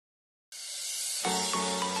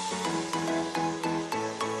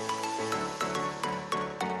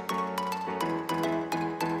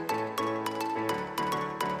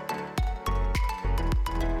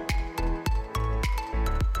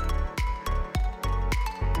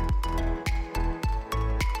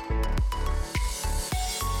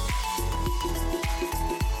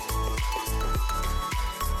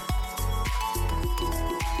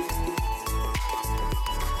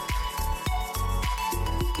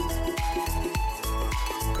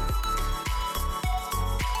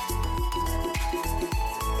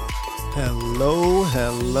Hello,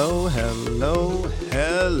 hello, hello,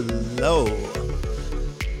 hello.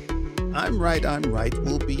 I'm right.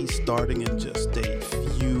 We'll be starting in just a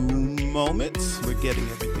few moments. We're getting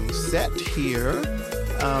everything set here.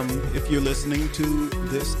 If you're listening to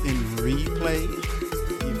this in replay,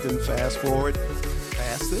 you can fast forward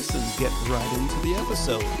past this and get right into the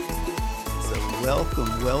episode. So welcome.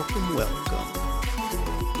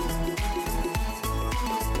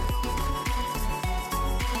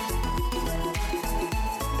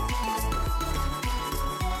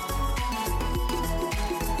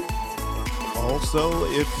 Also,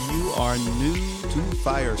 if you are new to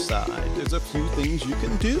Fireside, there's a few things you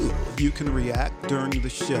can do. You can react during the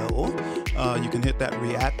show. You can hit that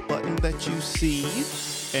react button that you see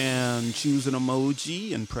and choose an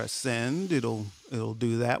emoji and press send. It'll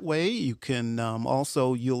do that way. You can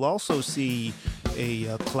you'll also see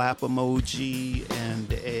a clap emoji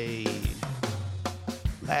and a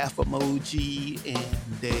laugh emoji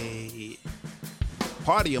and a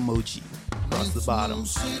party emoji across the bottom.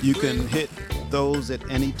 You can hit those at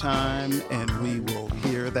any time and we will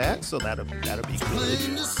hear that, so that'll be good.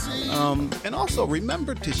 And also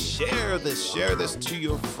remember to share this to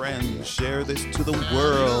your friends, share this to the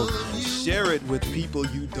world, share it with people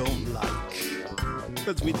you don't like,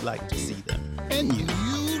 because we'd like to see them and you.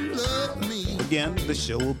 Again, the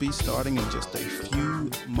show will be starting in just a few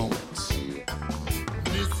moments.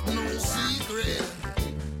 It's no secret.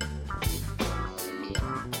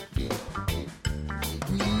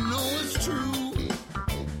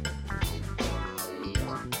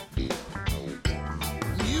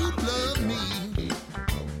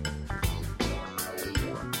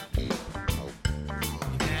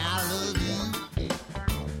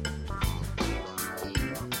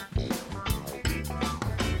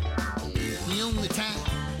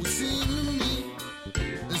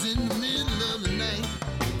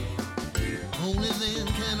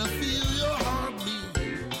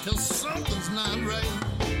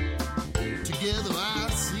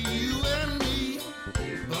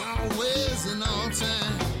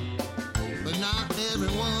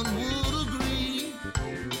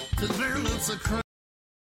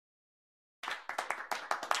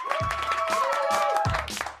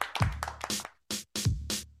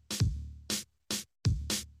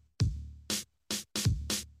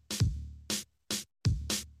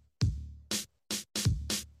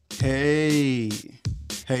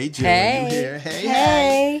 Hey, Jill, hey. You here?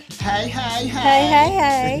 Hey.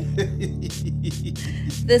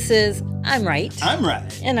 This is I'm Right. I'm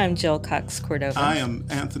Right. And I'm Jill Cox-Cordova. I am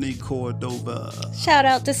Anthony Cordova. Shout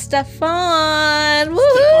out to Stefan.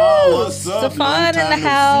 Woohoo! What's up? Stefan in the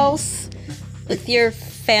house with your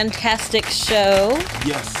fantastic show.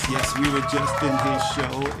 Yes, we were just in his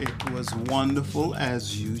show. It was wonderful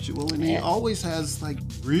as usual, and he always has like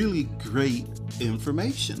really great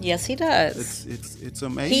information. Yes, he does. It's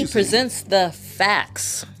amazing. He presents the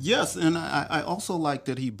facts. Yes, and I also like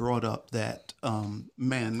that he brought up that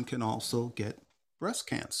men can also get breast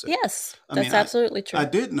cancer. Yes, that's absolutely true. I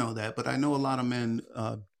did know that, but I know a lot of men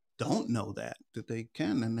don't know that they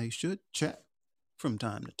can, and they should check from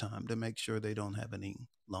time to time to make sure they don't have any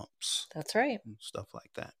lumps. That's right. And stuff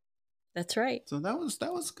like that. That's right. So that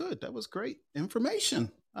was good. That was great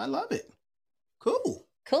information. I love it. Cool.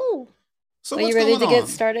 So are you ready to get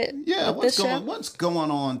started? Yeah, what's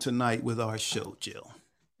going on tonight with our show, Jill?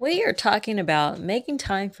 We are talking about making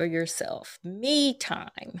time for yourself. Me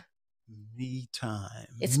time.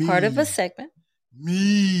 It's part of a segment.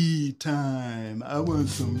 Me time. I want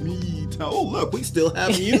some me time. Oh, look, we still have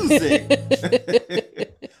music.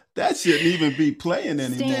 That shouldn't even be playing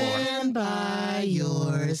anymore. Stand by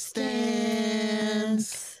your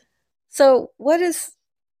stance. So, what is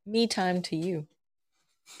me time to you?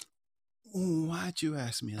 Ooh, why'd you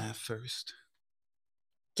ask me that first?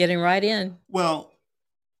 Getting right in. Well,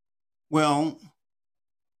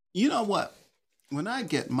 you know what? When I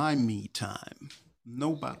get my me time, no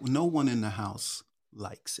one in the house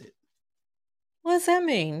likes it. What does that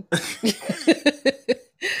mean?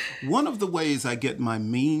 One of the ways I get my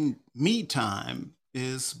me time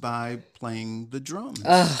is by playing the drums.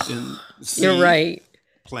 You're right.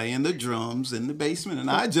 Playing the drums in the basement,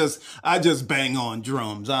 and I just bang on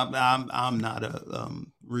drums. I'm not a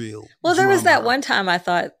real. Well, there was that one time I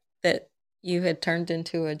thought that you had turned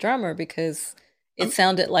into a drummer because it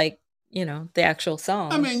sounded like, the actual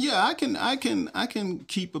song. I mean, yeah, I can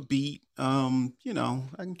keep a beat. I can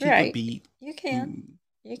keep a beat.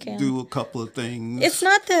 You can do a couple of things. It's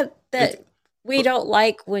not that we don't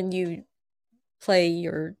like when you play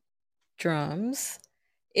your drums.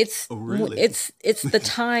 It's really? it's the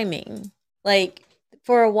timing. Like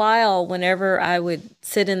for a while, whenever I would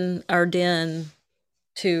sit in our den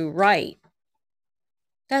to write,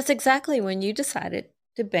 that's exactly when you decided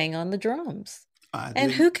to bang on the drums.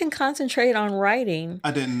 And who can concentrate on writing?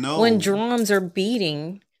 I didn't know when drums are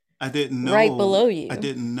beating. I didn't know right below you. I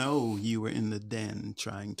didn't know you were in the den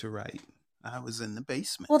trying to write. I was in the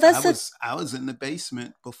basement. Well, I was in the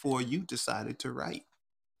basement before you decided to write.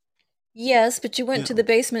 Yes, but you went to the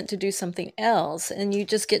basement to do something else, and you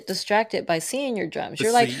just get distracted by seeing your drums.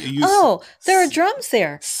 You're like, oh, there are drums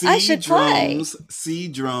there. I should play. See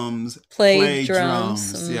drums, play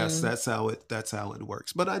drums. Yes, that's how it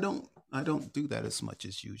works. But I don't do that as much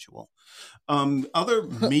as usual. Other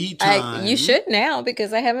me time. You should now,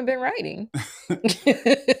 because I haven't been writing.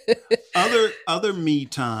 Other me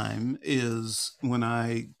time is when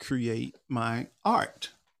I create my art.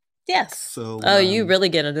 Yes. So you really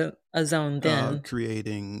get a zone then.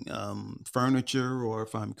 Creating furniture, or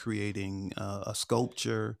if I'm creating a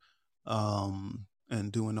sculpture,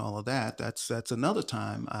 and doing all of that, that's another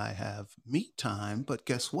time I have me time. But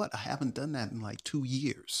guess what? I haven't done that in like 2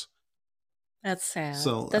 years. That's sad.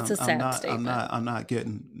 So that's a sad statement. I'm not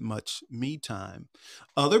getting much me time.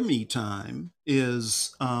 Other me time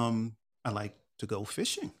is I like to go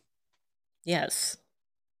fishing. Yes.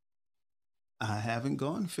 I haven't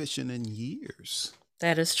gone fishing in years.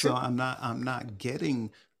 That is true. So I'm not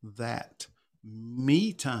getting that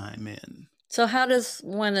me time in. So how does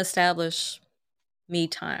one establish me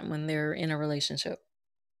time when they're in a relationship?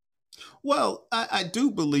 Well, I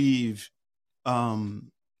do believe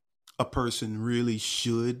a person really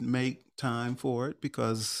should make time for it,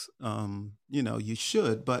 because you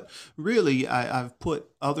should. But really, I've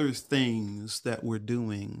put other things that we're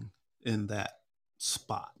doing in that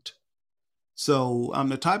spot. So I'm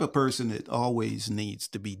the type of person that always needs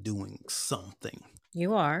to be doing something.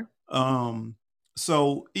 You are.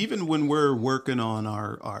 So even when we're working on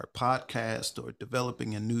our podcast or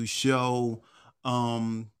developing a new show,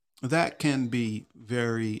 that can be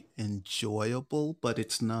very enjoyable, but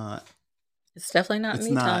it's not. It's definitely not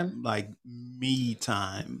me time. It's not like me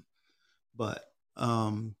time. But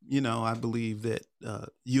I believe that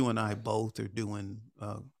you and I both are doing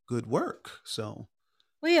good work. So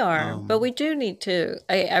we are, but we do need to.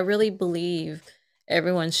 I really believe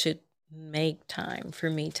everyone should make time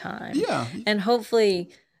for me time. Yeah. And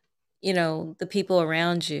hopefully, the people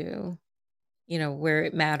around you, where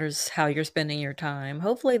it matters how you're spending your time,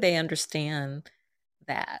 hopefully they understand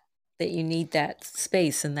that you need that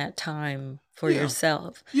space and that time for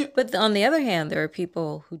yourself. Yeah. But on the other hand, there are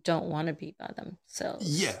people who don't want to be by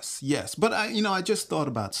themselves. Yes. But I just thought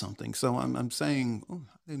about something. So I'm saying, I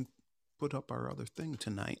didn't put up our other thing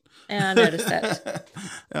tonight. And I noticed that.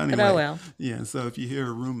 Anyway, but oh well. Yeah, so if you hear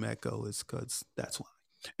a room echo, it's because that's why.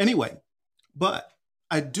 Anyway, but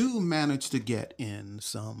I do manage to get in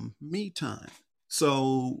some me time.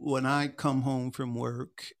 So when I come home from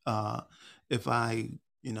work, if I,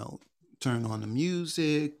 turn on the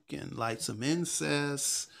music and light some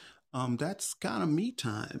incense, that's kind of me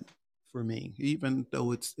time for me, even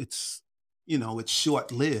though it's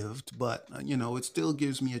short lived, but it still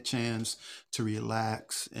gives me a chance to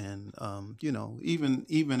relax. And even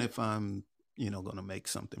if I'm going to make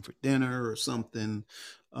something for dinner or something,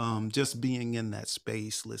 just being in that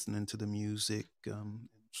space, listening to the music,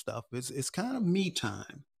 stuff, it's kind of me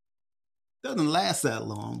time. Doesn't last that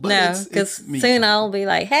long, but no, because soon I'll be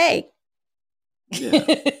like, hey,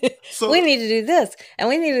 so we need to do this and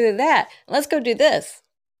we need to do that. Let's go do this.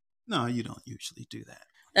 No, you don't usually do that.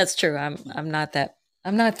 That's true. I'm not that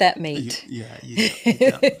mate. You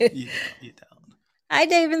don't. Hi,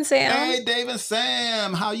 Dave and Sam. Hey, Dave and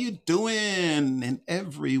Sam. How you doing? And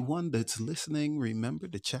everyone that's listening, remember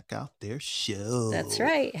to check out their show. That's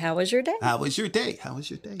right. How was your day? How was your day,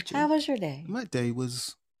 Jim? How was your day? My day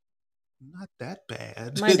was not that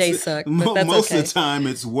bad. My day sucked, but that's most okay. of the time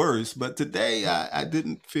it's worse. But today I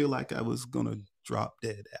didn't feel like I was going to drop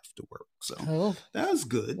dead after work. So that was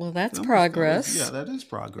good. Well, that's progress. That is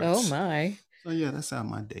progress. Oh, my. So, yeah, that's how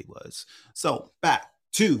my day was. So back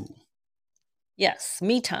to... Yes,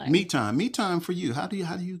 me time. Me time for you. How do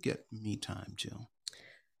you get me time, Jill?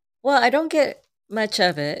 Well, I don't get much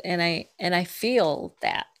of it, and I feel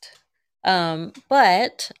that.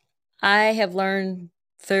 But I have learned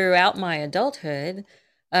throughout my adulthood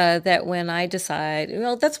that when I decide,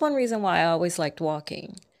 that's one reason why I always liked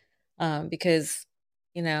walking, because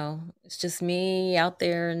it's just me out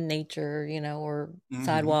there in nature, or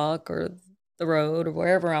sidewalk or the road or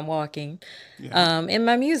wherever I'm walking, in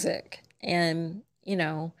my music. And,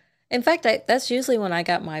 in fact, that's usually when I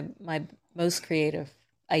got my most creative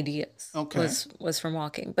ideas was from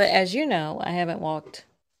walking. But as you know, I haven't walked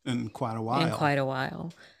in quite a in while. quite a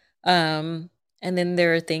while. Um, and then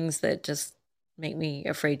there are things that just make me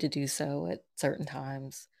afraid to do so at certain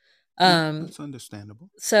times. Yeah, Um, that's understandable.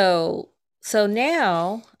 so so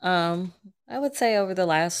now, I would say over the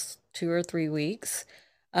last 2 or 3 weeks,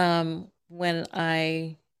 when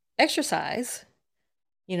I exercise,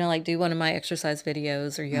 like do one of my exercise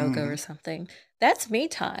videos or yoga Hmm. or something, that's me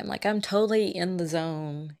time. Like I'm totally in the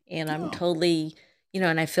zone and I'm Oh, totally,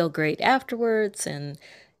 and I feel great afterwards. And,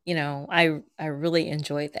 I really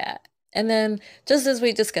enjoy that. And then just as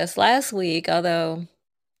we discussed last week, although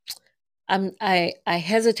I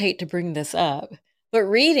hesitate to bring this up, but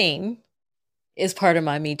reading is part of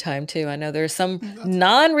my me time too. I know there's some that's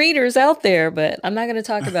non-readers out there, but I'm not going to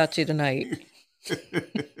talk about you tonight.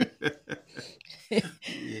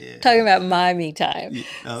 Talking yeah. about my me time. Yeah.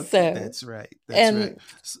 Okay, So, that's right. That's right. and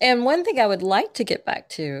and one thing I would like to get back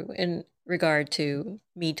to in regard to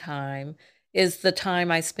me time is the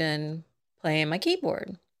time I spend playing my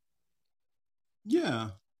keyboard,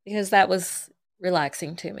 Yeah. because that was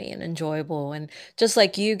relaxing to me and enjoyable, and just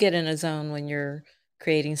like you get in a zone when you're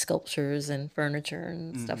creating sculptures and furniture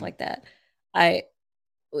and stuff Hmm. like that. I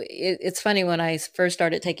it's funny, when I first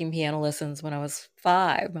started taking piano lessons when I was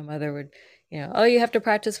 5, my mother would, "Oh, you have to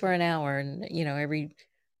practice for an hour," and every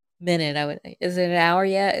minute I would, "Is it an hour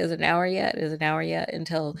yet? Is it an hour yet? Is it an hour yet?"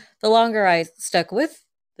 Until the longer I stuck with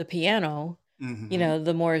the piano, Hmm.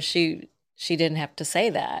 the more she didn't have to say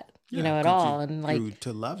that, Yeah, at because you all. And like, grew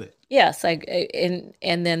to love it. yes, and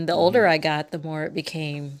then the older Hmm. I got, the more it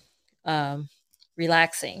became um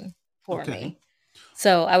relaxing for Okay. me.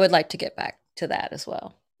 So I would like to get back to that as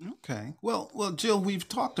well. Okay. Well, Jill, we've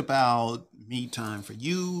talked about me time for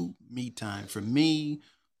you, me time for me,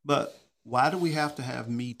 but why do we have to have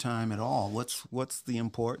me time at all? What's the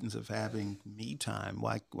importance of having me time?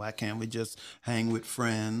 Why can't we just hang with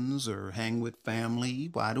friends or hang with family?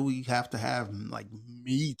 Why do we have to have like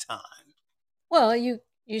me time? Well, you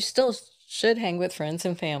still should hang with friends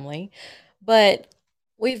and family, but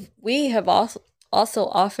we have also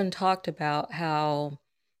often talked about how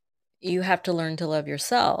you have to learn to love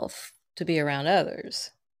yourself to be around others,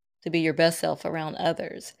 to be your best self around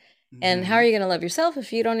others. And how are Hmm. you going to love yourself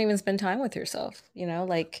if you don't even spend time with yourself?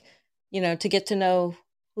 Like, to get to know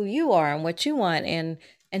who you are and what you want, and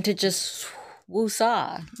to just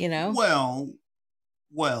woo-saw.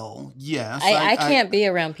 Well, yes, I can't be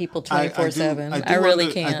around people I do 24/7. I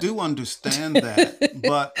really can't. understand that,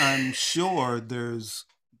 but I'm sure there's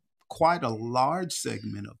quite a large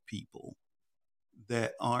segment of people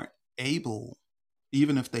that aren't able,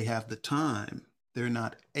 even if they have the time, they're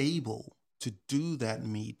not able to do that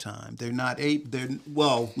me time. They're not able,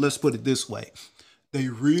 well, let's put it this way, they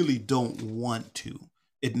really don't want to.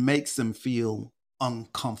 It makes them feel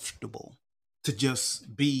uncomfortable to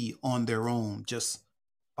just be on their own, just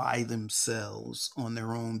by themselves on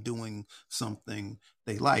their own doing something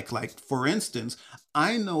they like. Like, for instance,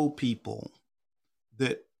 I know people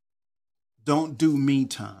that don't do me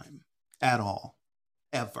time at all,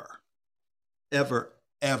 ever, ever,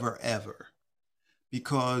 ever, ever,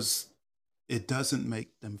 because it doesn't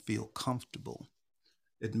make them feel comfortable.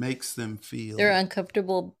 It makes them They're feel,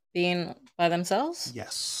 uncomfortable being by themselves?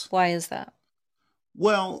 yes. Why is that?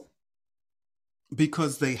 Well,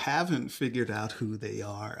 because they haven't figured out who they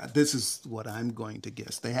are. This is what I'm going to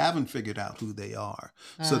guess. They haven't figured out who they are.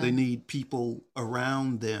 So they Uh, need people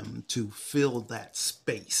around them to fill that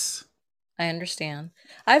space. I understand.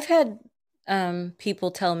 I've had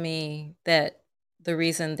people tell me that the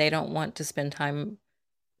reason they don't want to spend time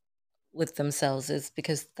with themselves is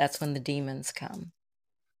because that's when the demons come.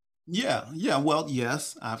 Yeah, yeah. Well,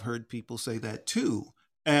 yes, I've heard people say that too.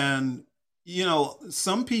 And,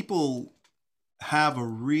 some people have a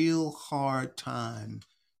real hard time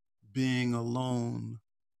being alone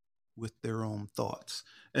with their own thoughts.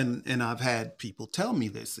 And I've had people tell me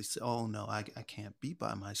this. They say, "Oh no, I can't be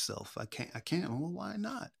by myself. I can't." Well, why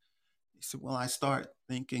not? He said, "Well, I start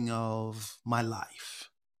thinking of my life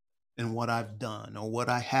and what I've done or what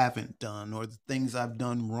I haven't done or the things I've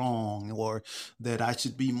done wrong or that I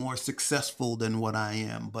should be more successful than what I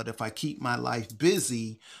am. But if I keep my life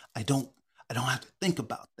busy, I don't I don't have to think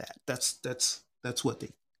about that." That's what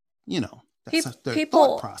that's their thought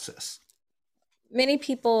People, process. many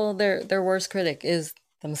people, their worst critic is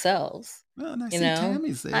themselves. Well, and I You see know.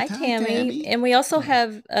 Tammy's there. Hi, Hi, Tammy. Tammy. And we also Yeah.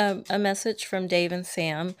 have a message from Dave and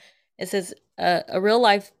Sam. It says,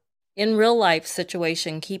 in real life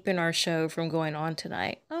situation, keeping our show from going on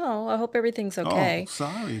tonight. Oh, I hope everything's Oh, okay.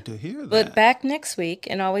 sorry to hear But that. back next week,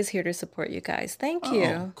 and always here to support you guys. Thank Oh,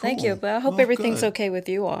 you. Thank you. cool. But I hope Well, everything's good. okay with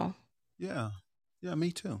you all. Yeah. Yeah,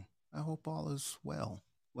 me too. I hope all is well.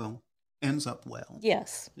 Well, ends up well.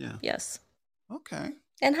 Yes. Yeah. Yes. Okay.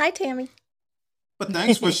 And hi, Tammy. But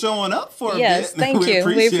thanks for showing up for a bit. Yes, thank you.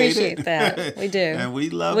 We appreciate that. We do. And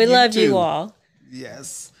we love we you love too. you all.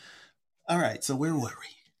 Yes. All right. So where were we?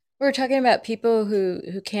 We're talking about people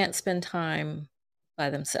who can't spend time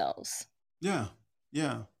by themselves. Yeah.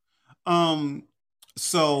 Yeah.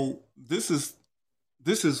 So this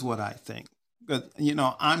is what I think. But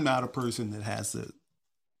I'm not a person that has a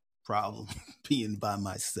problem being by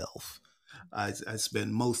myself. I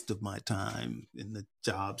spend most of my time in the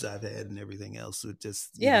jobs I've had and everything else with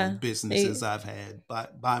just businesses I've had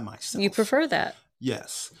by myself. You prefer that?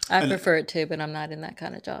 Yes. I prefer it too, but I'm not in that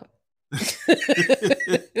kind of job.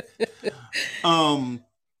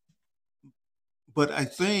 But I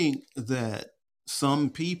think that some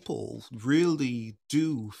people really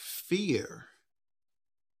do fear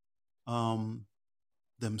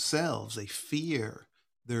themselves. They fear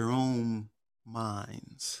their own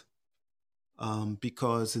minds.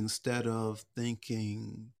 Because instead of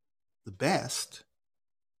thinking the best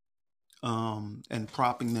and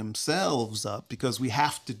propping themselves up, because we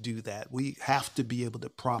have to do that. We have to be able to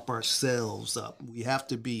prop ourselves up. We have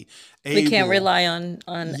to be able. We can't rely on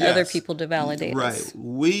other people to validate us. Right.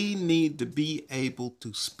 We need to be able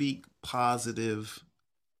to speak positive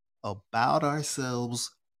about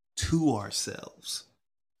ourselves to ourselves.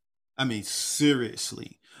 I mean,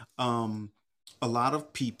 seriously. A lot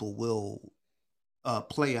of people will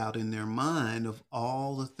play out in their mind of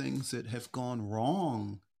all the things that have gone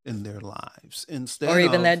wrong in their lives or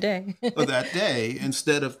even that day. Or that day,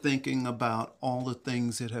 instead of thinking about all the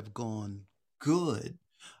things that have gone good.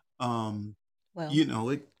 What?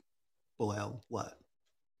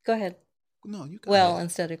 Go ahead. No, you go ahead.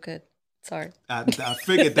 Instead of good. Sorry. I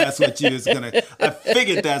figured that's what you was gonna. I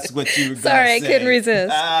figured that's what you were gonna Sorry, say. I couldn't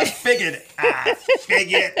resist. I figured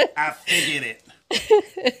it.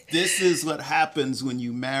 This is what happens when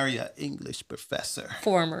you marry an English professor.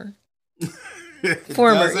 Former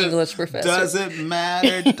English professor. Doesn't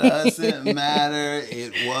matter.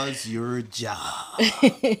 It was your job.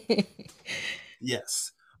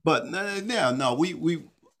 Yes. But no, we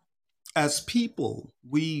as people,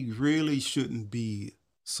 we really shouldn't be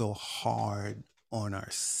so hard on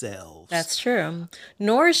ourselves. That's true.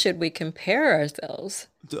 Nor should we compare ourselves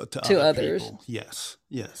to others. People. Yes.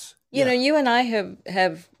 You know, you and I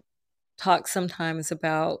have talked sometimes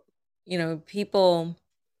about, people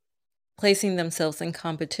placing themselves in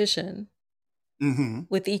competition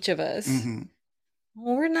with each of us. Mm-hmm.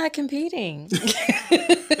 Well, we're not competing.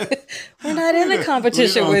 We're not in a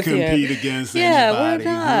competition with you. We don't compete against anybody.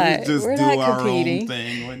 We're not. We just do our own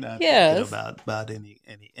thing. We're not thinking about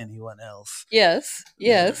anyone else. Yes.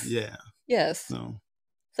 Yeah. Yes.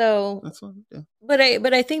 So that's what. Yeah. But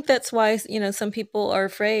I think that's why some people are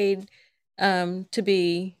afraid to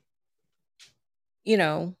be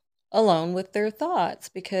alone with their thoughts,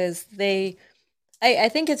 because I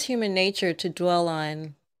think it's human nature to dwell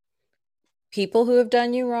on people who have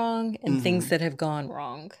done you wrong and things that have gone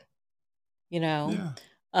wrong. Yeah.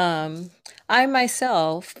 I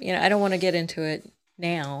myself, I don't want to get into it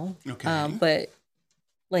now. Okay. But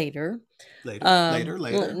later. Later.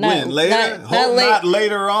 When? Later? Not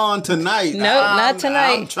later on tonight. No, not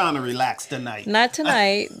tonight. I'm trying to relax tonight. Not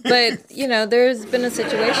tonight. But, there's been a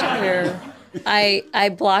situation where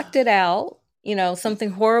I blocked it out.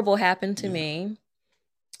 Something horrible happened to me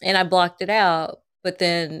and I blocked it out, but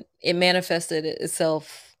then it manifested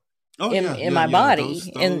itself in my body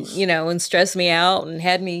those. And stressed me out and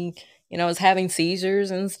had me, I was having seizures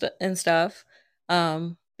and stuff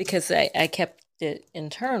because I kept it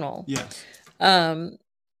internal. Yes. And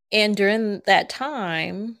during that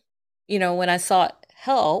time, when I sought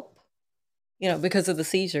help, because of the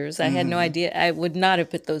seizures, I had no idea. I would not have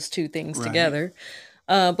put those two things together.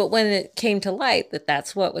 But when it came to light that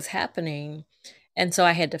that's what was happening, and so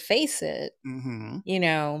I had to face it,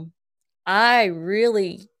 I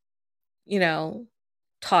really,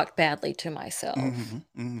 talked badly to myself.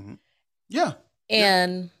 Yeah.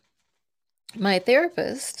 And my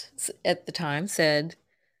therapist at the time said,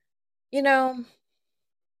 I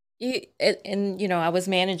was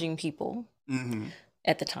managing people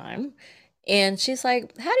at the time. And she's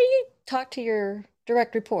like, how do you talk to your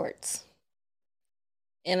direct reports?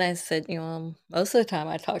 And I said, most of the time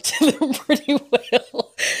I talk to them pretty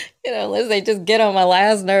well. Unless they just get on my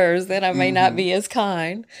last nerves, then I may not be as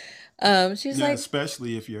kind. She's like,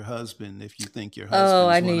 especially if your husband, if you think your husband. Oh,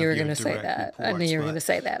 I knew you were going to say that. Reports, I knew you were going to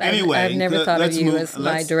say that. Anyway, I've never thought of you as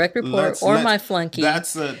my direct report or my flunky.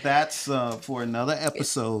 That's for another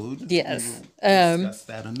episode. Yes, we'll discuss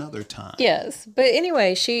that another time. Yes, but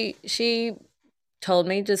anyway, she told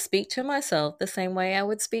me to speak to myself the same way I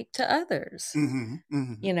would speak to others, Mm-hmm.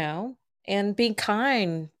 Mm-hmm. you know, and be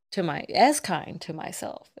as kind to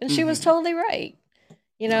myself. And she was Mm-hmm. totally right,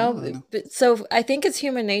 you No, know. I know. So I think it's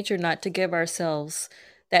human nature not to give ourselves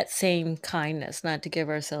that same kindness, not to give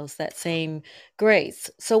ourselves that same grace.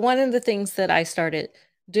 So one of the things that I started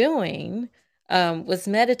doing was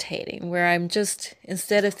meditating, where I'm just,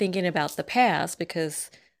 instead of thinking about the past, because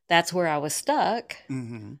that's where I was stuck,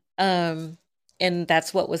 Mm-hmm. um, and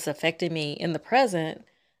that's what was affecting me in the present.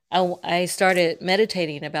 I started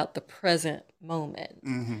meditating about the present moment.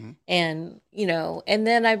 Mm-hmm. And, and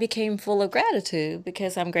then I became full of gratitude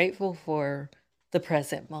because I'm grateful for the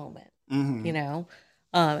present moment,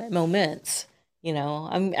 Mm-hmm. moments,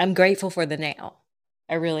 I'm grateful for the now.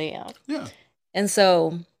 I really am. Yeah. And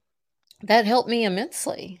so that helped me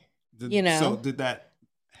immensely, Did that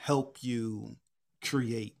help you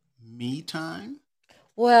create me time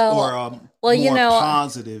or Well, well, more time?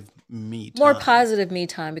 positive me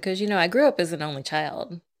time because I grew up as an only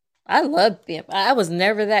child. I loved being. I was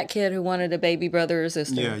never that kid who wanted a baby brother or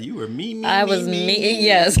sister. Yeah, you were me. I was me.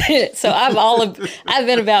 Yes. So I've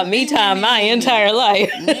been about me time my entire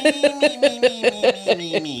life.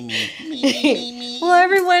 Well,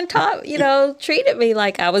 everyone treated me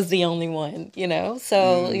like I was the only one.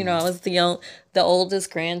 So I was the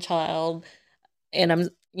oldest grandchild, and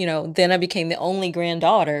then I became the only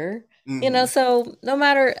granddaughter. So no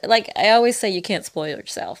matter, like I always say, you can't spoil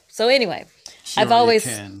yourself. So anyway, Sure I've always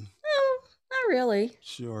you can. not really.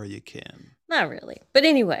 Sure you can. Not really. But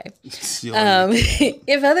anyway, Sure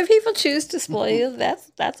if other people choose to spoil you,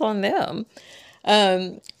 that's on them.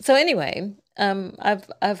 So anyway,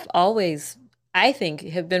 I've always, I think,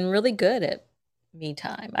 have been really good at me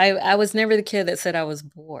time. I was never the kid that said I was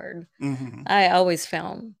bored. Mm-hmm. I always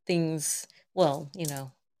found things. Well,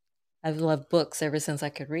 I've loved books ever since I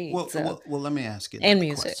could read. Well, let me ask you and another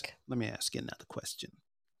music. question. Let me ask you another question.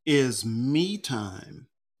 Is me time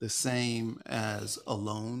the same as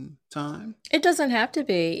alone time? It doesn't have to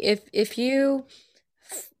be. If you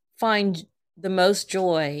find the most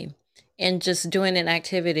joy in just doing an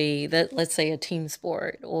activity that, let's say, a team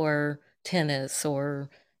sport or tennis, or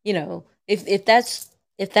if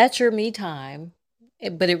that's your me time,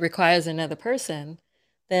 but it requires another person,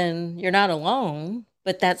 then you're not alone.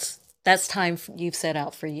 But that's time you've set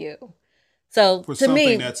out for you. So For to me,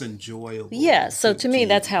 something that's enjoyable. yeah. So to me,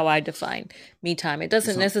 that's how I define me time. It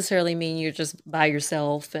doesn't So- necessarily mean you're just by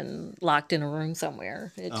yourself and locked in a room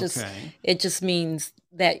somewhere. It just means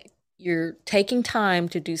that you're taking time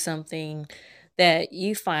to do something that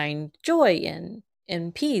you find joy in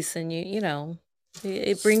and peace, and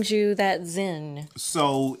it brings you that zen.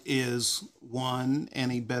 So is one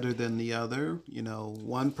any better than the other?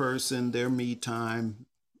 One person, their me time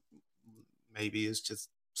maybe is just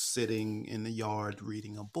sitting in the yard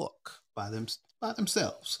reading a book by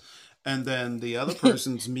themselves, and then the other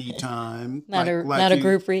person's me time, not a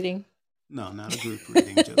group reading. No, not a group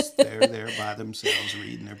reading. Just they're by themselves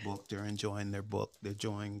reading their book. They're enjoying their book. They're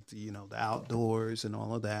enjoying the outdoors and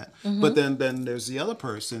all of that. Mm-hmm. But then there's the other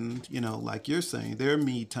person. Like you're saying, their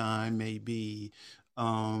me time may be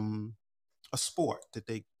a sport that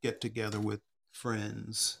they get together with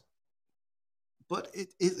friends. But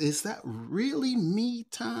is that really me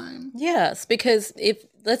time? Yes, because if,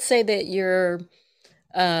 let's say that you're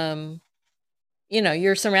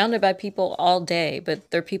you're surrounded by people all day,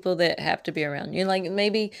 but they're people that have to be around you. Like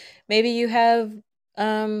maybe you have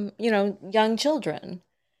young children,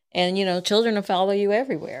 and children will follow you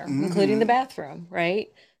everywhere, including the bathroom,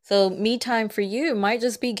 right? So me time for you might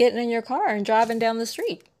just be getting in your car and driving down the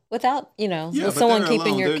street without, with someone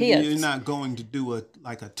keeping your kids. You're not going to do a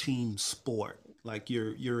team sport. Like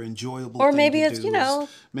your enjoyable or thing maybe to it's do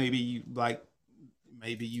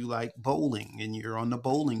maybe you like bowling and you're on the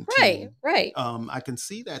bowling team. Right. I can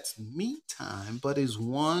see that's me time, but is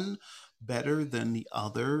one better than the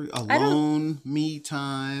other? Alone me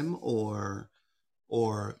time or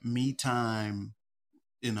me time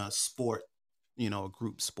in a sport, a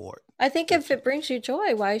group sport? I think if it brings you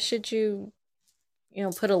joy, why should you,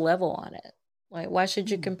 put a level on it? Like, why should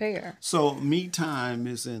you compare? So me time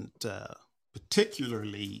isn't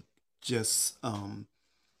particularly just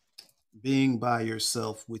being by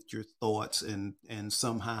yourself with your thoughts and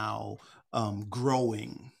somehow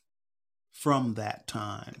growing from that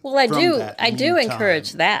time. Well, I do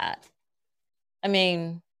encourage that. I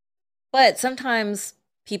mean, but sometimes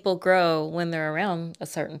people grow when they're around a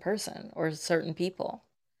certain person or certain people.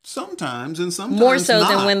 Sometimes, and sometimes more so not.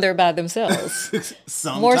 Than when they're by themselves.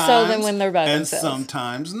 More so than when they're by themselves. And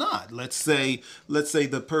sometimes not. Let's say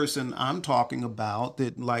the person I'm talking about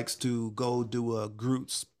that likes to go do a group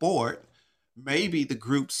sport maybe the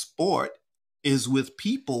group sport is with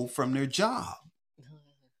people from their job.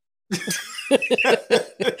 So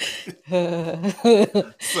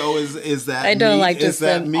is that I don't me? like to Is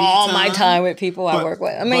that spend me all time? my time with people I work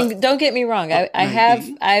with. I mean, don't get me wrong.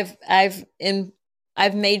 I've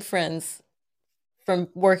made friends from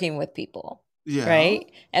working with people, Yeah. right?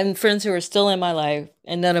 And friends who are still in my life,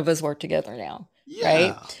 and none of us work together now,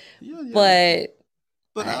 right? Yeah.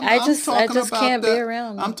 But I'm I just about can't be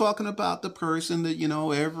around I'm them. talking about the person that,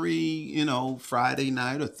 every, Friday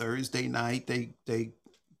night or Thursday night, they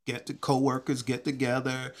coworkers get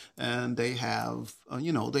together and they have,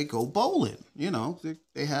 they go bowling,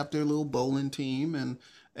 they have their little bowling team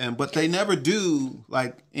but they never do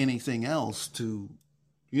like anything else to,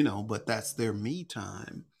 but that's their me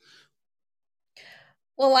time.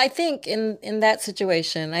 Well, I think in that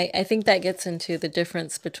situation, I think that gets into the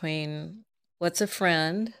difference between what's a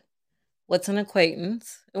friend, what's an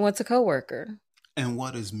acquaintance, and what's a coworker. And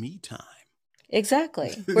what is me time?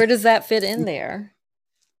 Exactly. Where does that fit in there?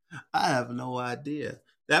 I have no idea.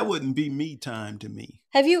 That wouldn't be me time to me.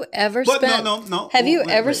 Have you ever But spent no. Have you Wait,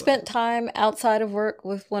 ever wait. spent time outside of work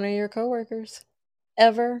with one of your coworkers?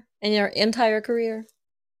 Ever in your entire career?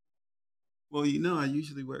 Well, I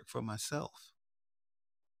usually work for myself.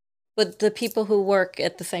 With the people who work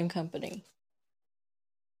at the same company?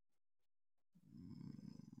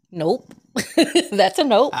 Nope. That's a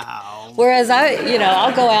nope. Ow. Whereas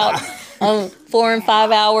I'll go out on 4 and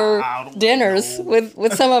 5 hour dinners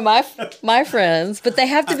with some of my friends, but they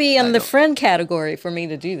have to be in the friend category for me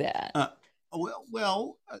to do that.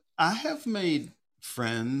 Well, I have made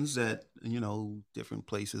friends at different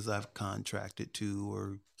places I've contracted to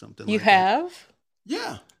or something. You like that. have?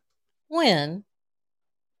 Yeah. When?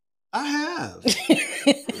 I have.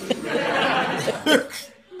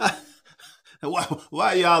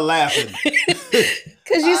 Why are y'all laughing?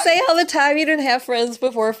 Because you say all the time you didn't have friends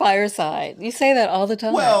before Fireside. You say that all the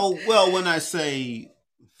time. Well, when I say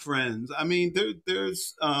friends, I mean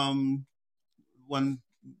there's one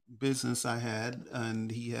business I had, and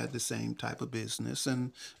he had the same type of business,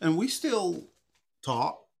 and we still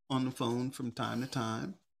talk on the phone from time to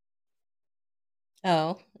time.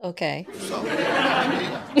 Oh, okay. So,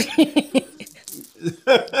 I mean,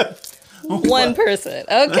 one person.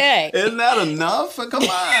 Okay. Isn't that enough? Come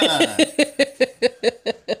on.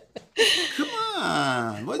 Come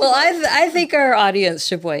on. Well, I think our audience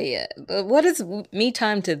should weigh in. What is me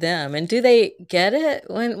time to them, and do they get it?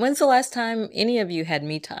 When's the last time any of you had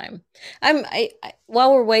me time?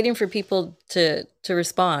 While we're waiting for people to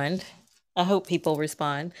respond, I hope people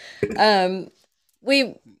respond. Has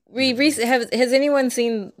anyone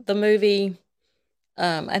seen the movie?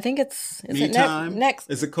 I think is Me it Time? Next?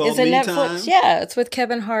 Is it called Is it Me Netflix? Time? Yeah, it's with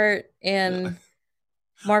Kevin Hart and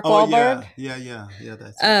Mark Wahlberg. Yeah.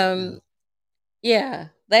 That's it. Yeah,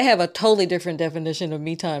 they have a totally different definition of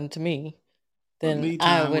me time to me than me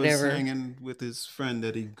I time would was ever. Hanging with his friend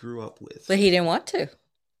that he grew up with, but he didn't want to.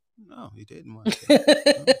 No, he didn't want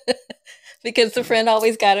to. Because the friend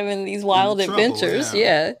always got him in these wild adventures.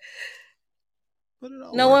 Yeah. But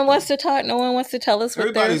no one wants to talk. No one wants to tell us.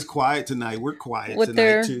 Everybody's quiet tonight. We're quiet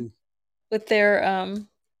tonight too. With their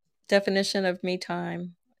definition of me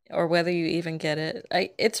time, or whether you even get it.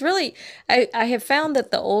 It's really. I have found that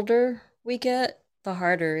the older we get, the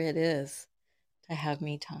harder it is to have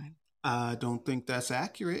me time. I don't think that's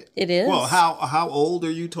accurate. It is. Well, how old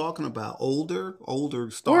are you talking about? Older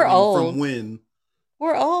starting We're old. From when?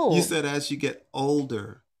 We're old. You said as you get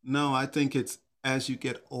older. No, I think it's as you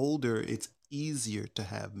get older, it's easier to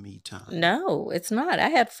have me time. No, it's not. I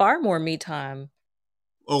had far more me time.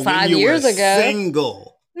 Oh, 5 when you years were ago.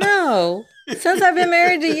 Single. No, since I've been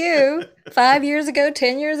married to you, 5 years ago,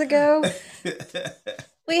 10 years ago,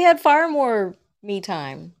 we had far more me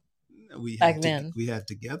time. Back then. We had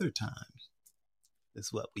together time.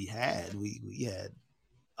 That's what we had. We had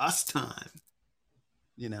us time.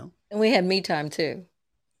 And we had me time too.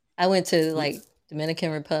 I went to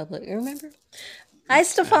Dominican Republic. You remember? Hi,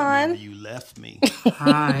 Stefan. You left me.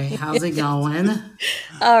 Hi, how's it going?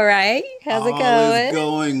 All right. How's it going? All is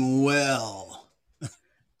going well.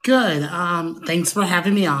 Good. Thanks for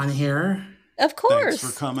having me on here. Of course.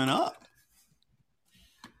 Thanks for coming up.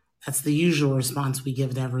 That's the usual response we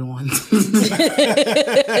give to everyone.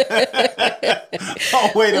 Oh,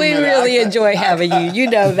 wait a minute. We really enjoy having you. You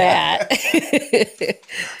know that.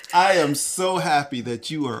 I am so happy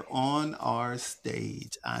that you are on our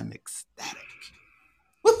stage. I'm ecstatic.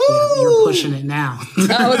 Yeah, you're pushing it now.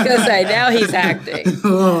 I was going to say, now he's acting.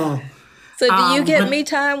 So do you get me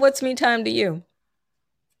time? What's me time to you?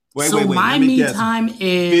 Wait. My me time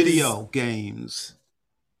is video games.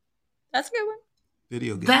 That's a good one.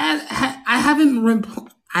 video games?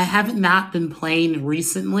 I haven't not been playing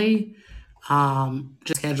recently.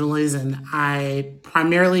 Just schedule is, and I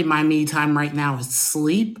primarily my me time right now is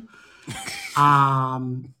sleep.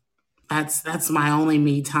 Um, that's my only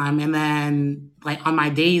me time, and then like on my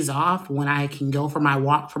days off when I can go for my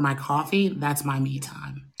walk for my coffee, that's my me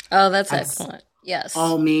time. Oh, that's That's excellent. Yes.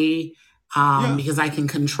 all me. Yeah. Because I can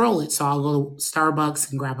control it. So I'll go to Starbucks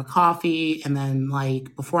and grab a coffee. And then,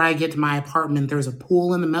 like, before I get to my apartment, there's a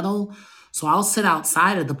pool in the middle. So I'll sit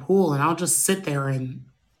outside of the pool and I'll just sit there and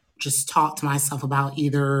just talk to myself about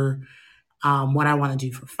either what I want to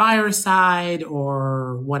do for Fireside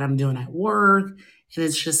or what I'm doing at work. And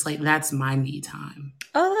it's just like, that's my me time.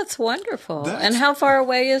 Oh, that's wonderful. And That's how far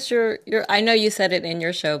away is your I know you said it in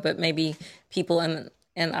your show, but maybe people in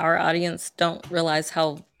our audience don't realize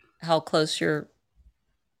how close your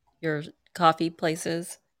coffee place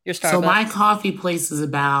is, your So my Starbucks. coffee place is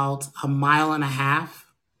about a mile and a half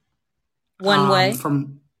One way?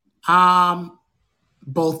 from um,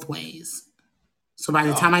 both ways. So by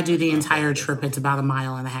the time oh, I do that's the not entire bad at trip, all. it's about a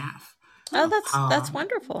mile and a half. Oh, Huh. that's Um,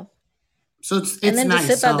 wonderful. so And it's then to nice.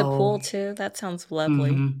 sit by the So pool too, that sounds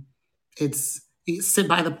lovely. mhm. It's you sit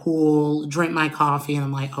by the pool, drink my coffee, and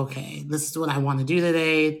I'm like, okay, this is what I want to do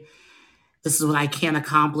today. This is what I can't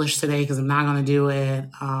accomplish today because I'm not going to do it.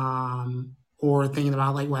 Or thinking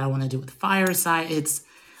about like what I want to do with Fireside.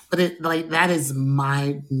 But it like that is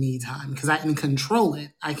my me time because I can control it.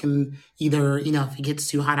 I can either, if it gets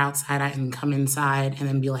too hot outside, I can come inside and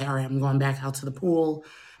then be like, all right, I'm going back out to the pool.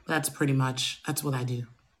 But that's what I do.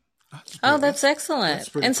 Oh, that's That's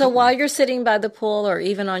excellent. pretty And so while cool. you're sitting by the pool or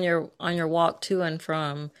even on your walk to and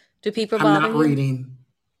from, do people I'm bother not you? reading.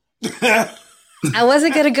 I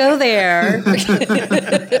wasn't going to go there.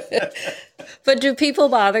 But do people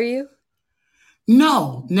bother you?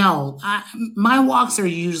 No, no. My walks are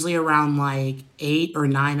usually around like 8 or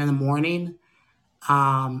 9 in the morning.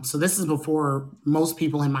 So this is before most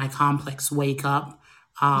people in my complex wake up.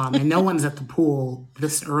 And no one's at the pool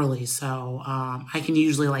this early. So I can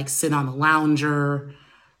usually like sit on the lounger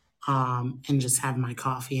and just have my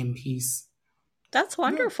coffee in peace. That's Yeah,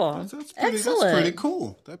 wonderful. that's pretty Excellent.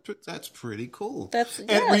 cool. That's pretty cool. That's It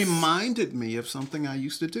yes. reminded me of something I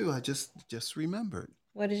used to do. I just remembered.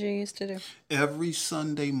 What did you used to do? Every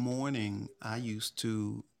Sunday morning, I used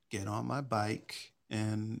to get on my bike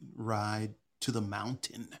and ride to the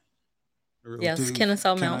mountain, or Yes, to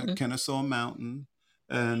Kennesaw Mountain. Kennesaw Mountain.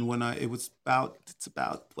 And it's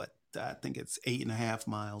about what I think it's 8.5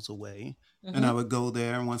 miles away. And I Hmm. would go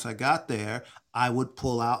there, and once I got there, I would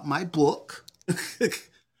pull out my book,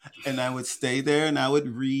 and I would stay there, and I would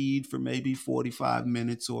read for maybe 45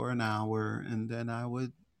 minutes or an hour, and then I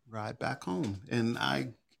would ride back home. And I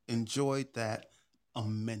enjoyed that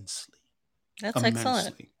immensely, That's excellent.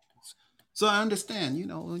 immensely. So I understand, you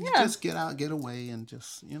Yeah, just get out, get away, and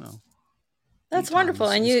just, me that's time wonderful.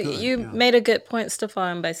 And is you good. you Yeah. made a good point,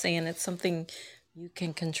 Stefan, by saying it's something you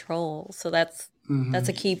can control. So that's a Hmm.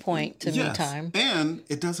 key point to me Yes. time. And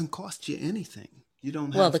it doesn't cost you anything. You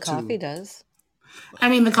don't Well, the have coffee to. does. I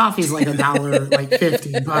mean, the coffee's like a dollar, like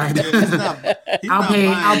 50, but Yeah, he's I'll not pay.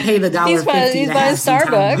 I'll buying pay the dollar 50 He's to buying have some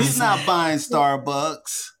time to he's Starbucks. not myself. buying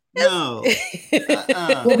Starbucks. No. Well,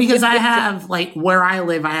 Uh-uh. because I have like where I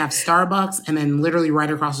live, I have Starbucks, and then literally right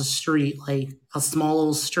across the street, like a small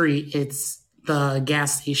little street, it's the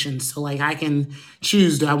gas station. So like I can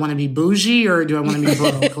choose: do I want to be bougie or do I want to be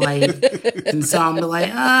broke? Like, and so I'm like,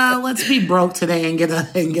 let's be broke today and get a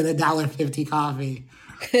 $1.50 coffee.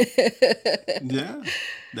 Yeah,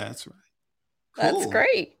 that's right. That's Cool.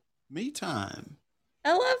 great. Me time.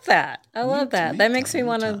 I love that. I love that. Me That makes time. me Me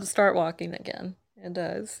want to time. start walking again. It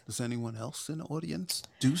does. Does anyone else in the audience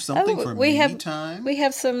do something Oh, for me time? we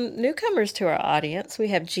have some newcomers to our audience. We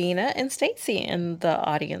have Gina and Stacy in the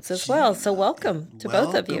audience as well. So Gina, welcome to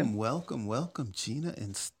both of you. welcome, Gina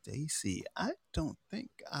and Stacy. I don't think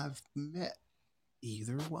I've met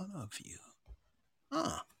either one of you.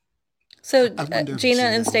 Huh. So I wonder if Gina Gina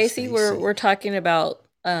and and Stacy, we're Stacy. talking about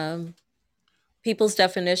people's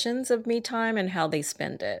definitions of me time and how they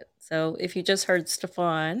spend it. So if you just heard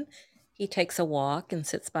Stefan, he takes a walk and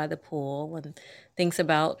sits by the pool and thinks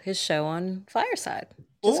about his show on Fireside,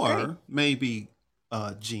 which is great. Or maybe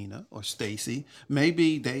Gina or Stacy,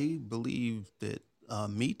 maybe they believe that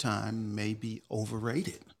me time may be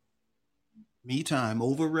overrated. Me time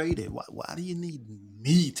overrated. Why do you need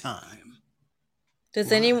me time?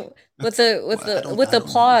 Does any Why? with Well, the I with don't know.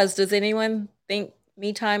 applause? Does anyone think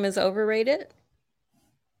me time is overrated?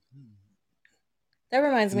 That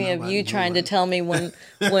reminds me of you trying to Nobody. tell me when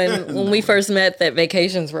we No. first met that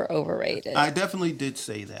vacations were overrated. I definitely did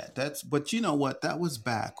say that. But you know what? That was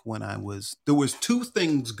back when there was two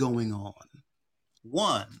things going on.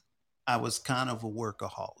 One, I was kind of a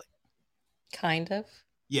workaholic. Kind of.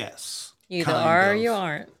 Yes, You either kind are or you of.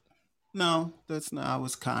 aren't. No, that's not. I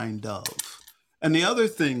was kind of. And the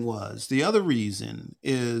other reason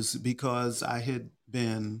is because I had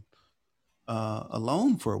been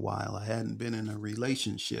alone for a while. I hadn't been in a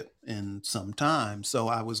relationship in some time. So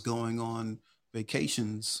I was going on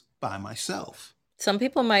vacations by myself. Some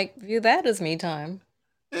people might view that as me time.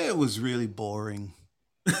 It was really boring.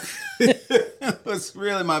 It was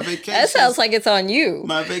really my That sounds vacations. like it's on you.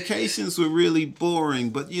 My vacations were really boring,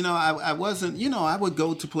 but I wasn't, I would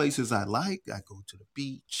go to places I like. I go to the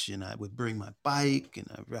beach and I would bring my bike and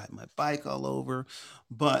I ride my bike all over.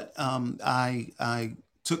 But I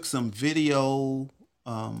took some video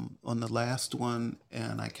on the last one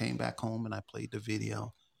and I came back home and I played the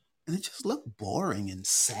video and it just looked boring and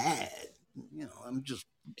sad. I'm just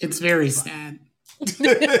It's very sad.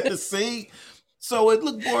 see. So it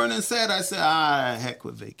looked boring and sad. I said, heck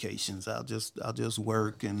with vacations. I'll just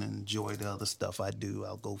work and enjoy the other stuff I do.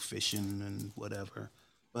 I'll go fishing and whatever.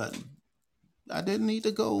 But I didn't need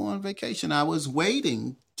to go on vacation. I was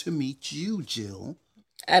waiting to meet you, Jill,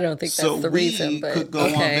 I don't think so that's the we reason, but could go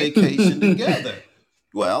on okay. vacation together.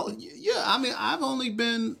 Well, yeah. I mean, I've only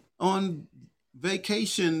been on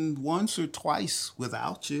vacation once or twice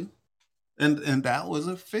without you, and that was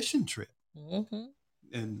a fishing trip. hmm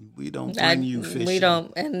And we don't bring you we fishing.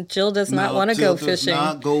 don't, and Jill does not No, want to Jill go does fishing.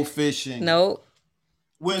 not go fishing. Nope.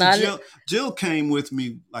 When Not Jill came with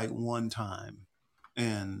me like one time,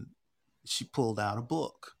 and she pulled out a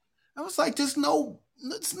book. I was like, there's no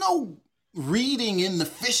reading in the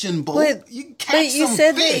fishing boat. but You can but catch you some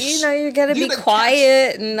said fish. that you're gonna You be done catch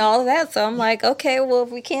quiet and all of that. So I'm like, okay, well,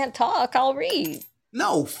 if we can't talk, I'll read.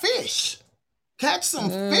 no fish. Catch some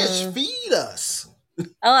fish. Mm. Feed us.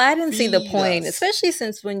 Oh, I didn't see the Feed point, us. especially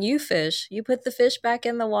since when you fish, you put the fish back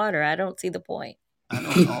in the water. I don't see the point.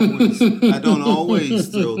 I don't always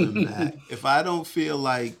throw them back. If I don't feel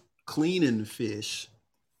like cleaning fish,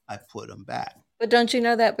 I put them back. But don't you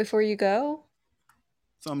know that before you go?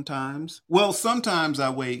 Sometimes. Well, sometimes I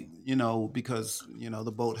wait, because,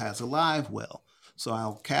 the boat has a live well. So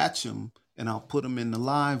I'll catch them and I'll put them in the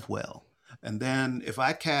live well. And then if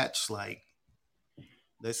I catch like,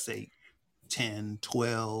 let's say 10,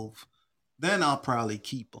 12, then I'll probably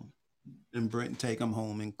keep them and take them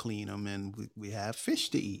home and clean them and we have fish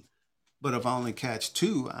to eat. But if I only catch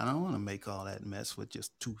two, I don't want to make all that mess with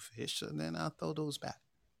just two fish. And then I'll throw those back.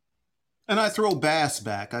 And I throw bass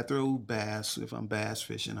back. I throw bass. If I'm bass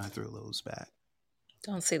fishing, I throw those back.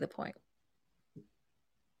 Don't see the point.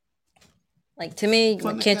 Like to me,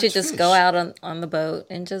 Fun to can't you catch just fish. go out on the boat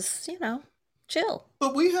and just, chill?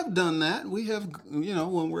 But we have done that. We have,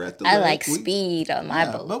 when we're at the I lake. like speed on my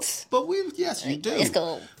boats. But yes, you do. Let's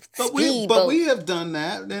go But speedboat. we have done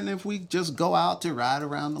that. And if we just go out to ride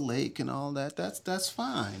around the lake and all that, that's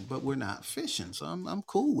fine. But we're not fishing, so I'm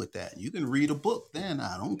cool with that. You can read a book then.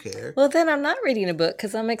 I don't care. Well, then I'm not reading a book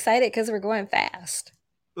because I'm excited because we're going fast.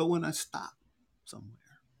 But when I stop somewhere,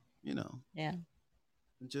 Yeah.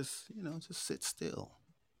 and just sit still,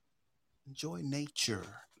 enjoy nature.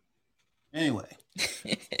 Anyway,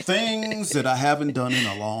 things that I haven't done in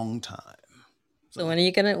a long time. So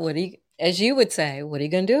as you would say, what are you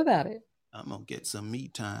gonna do about it? I'm gonna get some me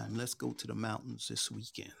time. Let's go to the mountains this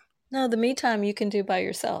weekend. No, the me time you can do by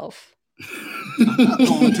yourself. I'm not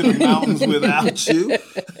going to the mountains without you.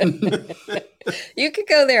 You could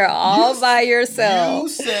go there all by yourself. You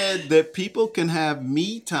said that people can have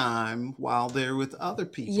me time while they're with other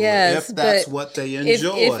people. Yes, if that's but what they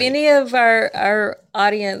enjoy. If any of our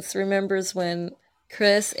audience remembers when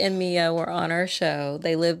Chris and Mia were on our show,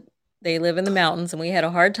 they live in the mountains, and we had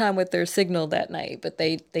a hard time with their signal that night, but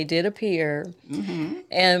they did appear. Mm-hmm.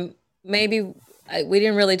 And maybe we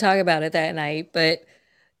didn't really talk about it that night, but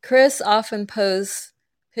Chris often posts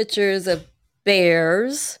pictures of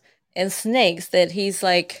bears and snakes that he's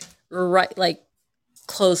like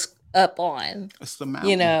close up on. It's the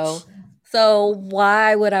mountains. So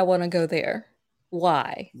why would I want to go there?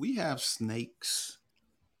 Why? We have snakes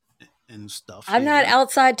and stuff. I'm not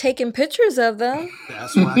outside taking pictures of them.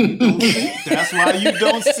 That's why you don't see. That's why you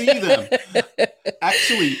don't see them.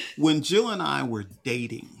 Actually, when Jill and I were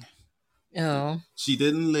dating, she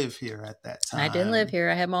didn't live here at that time. I didn't live here.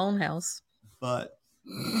 I had my own house. But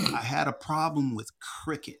I had a problem with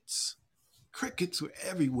crickets. crickets were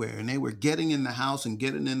everywhere, and they were getting in the house and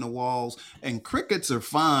getting in the walls. And crickets are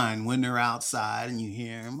fine when they're outside and you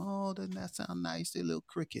hear them. Oh, doesn't that sound nice? They're little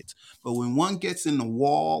crickets. But when one gets in the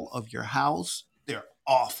wall of your house, they're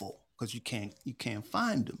awful because you can't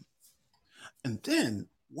find them. And then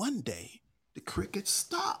one day the crickets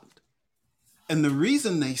stopped. And the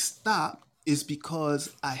reason they stopped is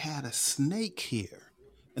because I had a snake here.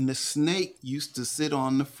 And the snake used to sit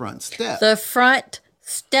on the front step. The front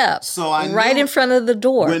step. So I right in front of the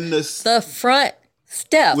door. When the front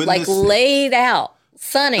step, like laid out,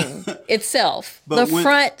 sunning itself.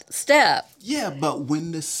 Front step. Yeah, but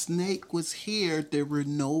when the snake was here, there were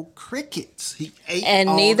no crickets. He ate and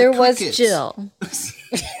all neither the was crickets. Jill.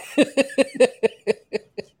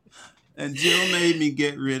 And Jill made me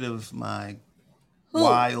get rid of my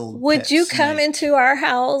wild Would pet you snake. come into our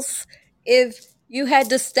house if you had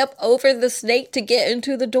to step over the snake to get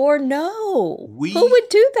into the door? No. Who would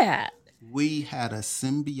do that? We had a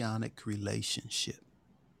symbiotic relationship.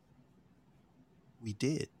 We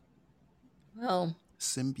did. Well,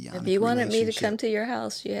 symbiotic if you wanted me to come to your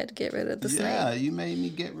house, you had to get rid of the snake. Yeah, you made me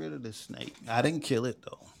get rid of the snake. I didn't kill it,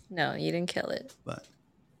 though. No, you didn't kill it.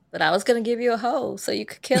 But I was going to give you a hoe so you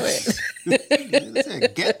could kill it.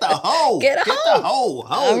 Get the hoe. Get the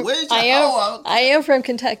hoe. Where's your hoe? I am from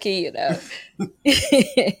Kentucky, you know.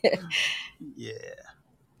 Yeah.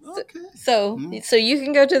 Okay. So you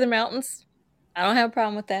can go to the mountains. I don't have a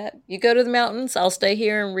problem with that. You go to the mountains, I'll stay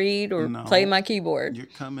here and read or play my keyboard. You're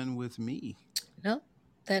coming with me. No,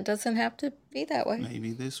 that doesn't have to be that way.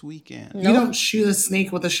 Maybe this weekend. You don't shoot a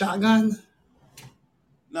snake with a shotgun?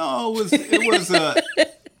 No,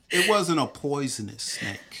 it wasn't a poisonous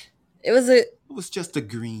snake. It was just a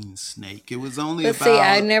green snake. It was only But see,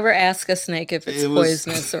 I never ask a snake if it's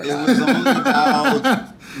poisonous or not. It was only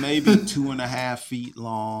about maybe 2.5 feet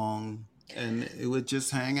long. And it would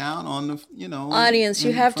just hang out on the, Audience,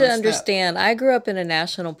 you have to understand, I grew up in a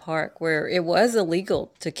national park where it was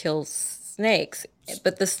illegal to kill snakes.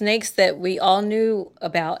 But the snakes that we all knew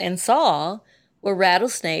about and saw were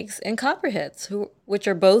rattlesnakes and copperheads, which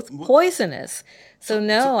are both poisonous. So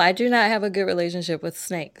no, I do not have a good relationship with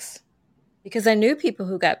snakes. Because I knew people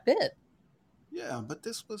who got bit. Yeah, but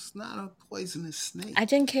this was not a poisonous snake. I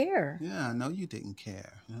didn't care. Yeah, I know you didn't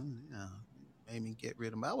care. Yeah. Made me get rid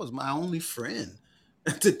of him. I was my only friend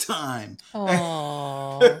at the time.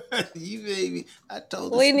 Oh, you made me. I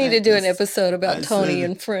told. We need to do an episode about Tony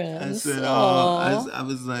and friends. I said, I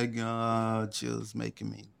was like, Jill's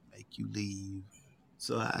making me make you leave.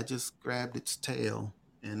 So I just grabbed its tail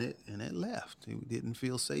and it left. It didn't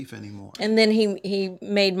feel safe anymore. And then he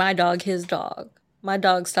made my dog his dog. My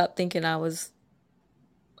dog stopped thinking I was.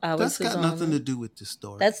 That's got nothing to do with the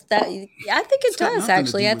story. I think it does,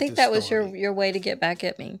 actually. I think that was your way to get back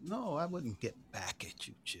at me. No, I wouldn't get back at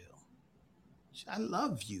you, Jill. I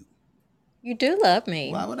love you. You do love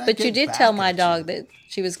me. Why would I but get you did back tell my at dog you? that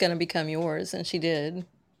she was going to become yours, and she did.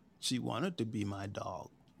 She wanted to be my dog.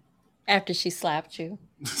 After she slapped you.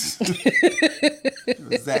 It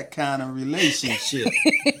was that kind of relationship.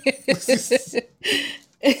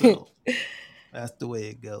 So, that's the way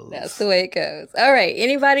it goes. That's the way it goes. All right.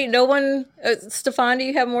 Anybody? No one? Stefan, do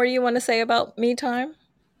you have more you want to say about me time?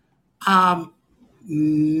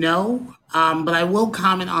 No. But I will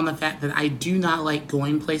comment on the fact that I do not like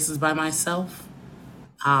going places by myself.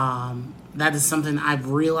 That is something I've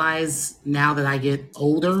realized now that I get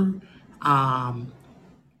older.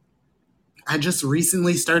 I just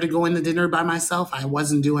recently started going to dinner by myself. I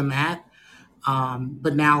wasn't doing that.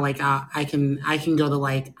 But now I can go to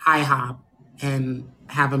like IHOP and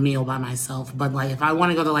have a meal by myself. But like if I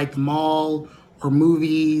want to go to like the mall or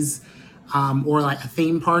movies, or like a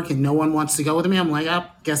theme park and no one wants to go with me, I'm like,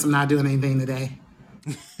 guess I'm not doing anything today.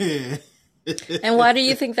 And why do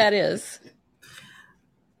you think that is?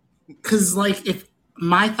 Because like if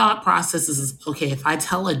my thought process is, okay, if I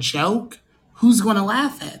tell a joke, who's going to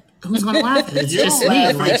laugh at? Who's going to laugh at it? It's just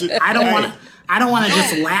me. Like, I don't want to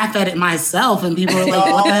just laugh at it myself, and people are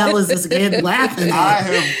like, "What the hell is this kid laughing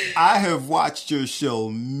at?" I have watched your show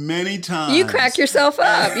many times. You crack yourself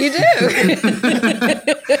up. You do.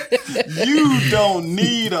 You don't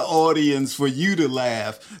need an audience for you to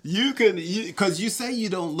laugh. You can, because you say you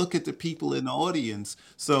don't look at the people in the audience.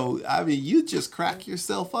 So I mean, you just crack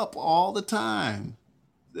yourself up all the time.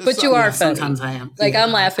 But you are funny. Sometimes I am. Like,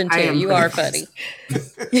 I'm laughing too. You are funny.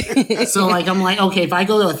 So like, I'm like, okay, if I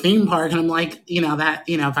go to a theme park and I'm like,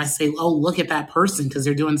 if I say, oh, look at that person because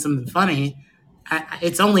they're doing something funny,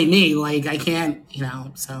 it's only me. Like, I can't,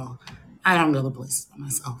 so I don't go to places by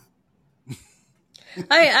myself.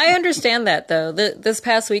 I understand that, though. This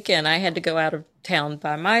past weekend, I had to go out of town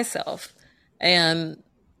by myself. And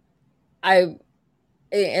and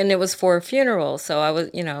it was for a funeral, so I was,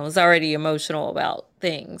 I was already emotional about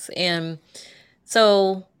things. And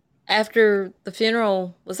so after the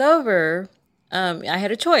funeral was over, I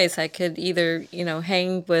had a choice. I could either,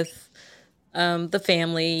 hang with the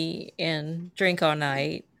family and drink all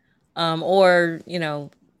night, or,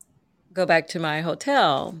 go back to my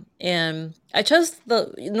hotel. And I chose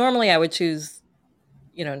normally I would choose,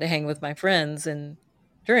 to hang with my friends and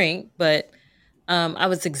drink, but I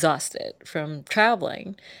was exhausted from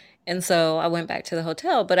traveling. And so I went back to the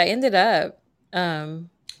hotel, but I ended up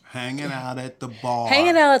hanging out at the bar.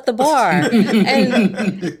 And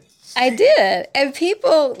I did. And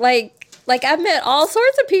people like I met all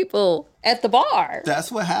sorts of people at the bar.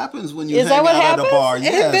 That's what happens when you hang out at a bar.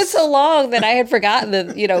 Yes. It had been so long that I had forgotten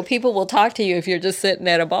that, people will talk to you if you're just sitting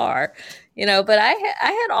at a bar. But I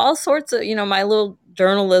had all sorts of, my little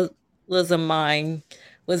journalism mind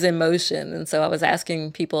was in motion. And so I was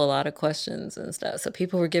asking people a lot of questions and stuff. So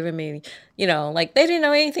people were giving me, like they didn't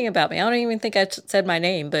know anything about me. I don't even think I said my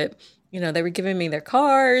name, but, they were giving me their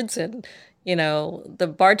cards, and,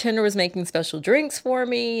 the bartender was making special drinks for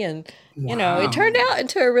me. And, it turned out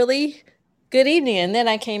into a really good evening. And then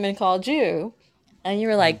I came and called you, and you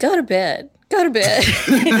were like, go to bed. Go to bed.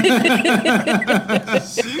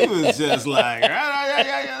 She was just like,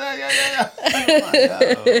 oh,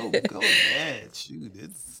 go to bed. Shoot,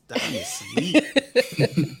 it's time to sleep.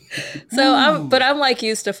 So I'm like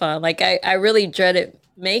used to fun. Like I really dreaded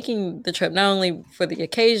making the trip, not only for the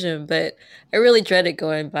occasion, but I really dreaded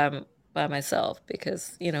going by myself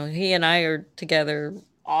because, he and I are together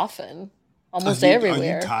often. Almost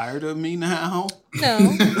everywhere. Are you tired of me now?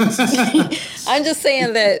 No. I'm just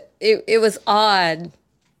saying that it was odd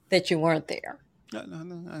that you weren't there. No,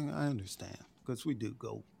 I understand. Because we do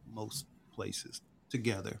go most places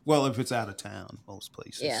together. Well, if it's out of town, most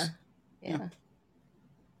places. Yeah.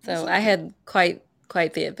 So I had quite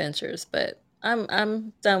the adventures, but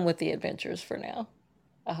I'm done with the adventures for now.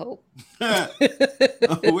 I hope.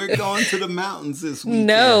 We're going to the mountains this weekend.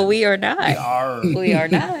 No, we are not. We are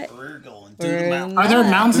not. We're going to the mountains. Are there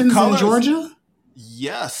mountains in Georgia?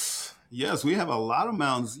 Yes, we have a lot of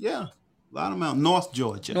mountains. Yeah, a lot of mountains. North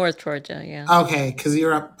Georgia, yeah. Okay, because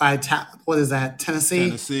you're up by, what is that, Tennessee?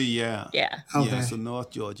 Tennessee, yeah. Okay. Yeah, so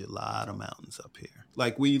North Georgia, a lot of mountains up here.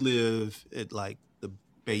 Like we live at like the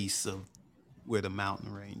base of where the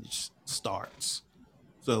mountain range starts.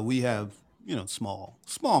 So we have, small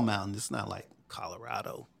mountains. It's not like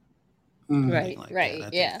Colorado. Right,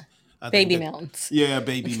 yeah. Baby mountains. Yeah,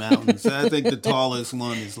 baby mountains. I think the tallest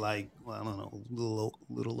one is like, I don't know, a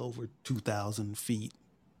little over 2,000 feet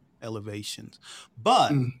elevations.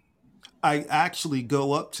 But I actually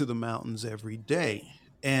go up to the mountains every day.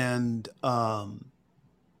 And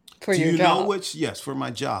for your job? Yes, for my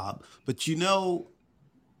job. But you know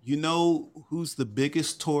who's the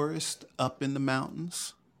biggest tourist up in the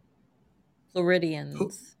mountains?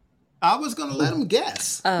 Floridians. I was going to let him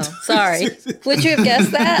guess. Oh, sorry. Would you have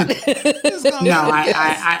guessed that?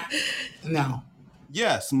 No.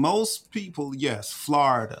 Yes, most people, yes,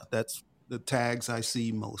 Florida. That's the tags I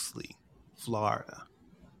see mostly. Florida.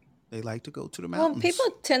 They like to go to the mountains. Well,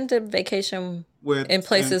 people tend to vacation in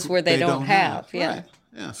places where they don't have. Yeah. Right.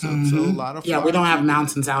 Yeah, so a lot of Florida. Yeah, we don't have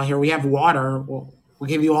mountains out here. We have water. We'll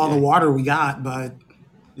give you all the water we got, but...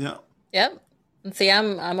 Yeah. Yep. And see,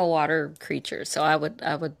 I'm a water creature, so I would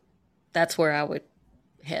that's where I would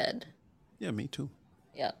head. Yeah, me too.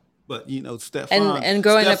 Yeah. But Stefan and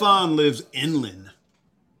growing Stefan lives inland.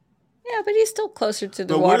 Yeah, but he's still closer to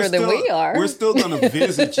the water than we are. We're still going to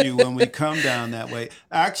visit you when we come down that way.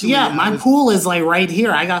 Actually, yeah, my pool is like right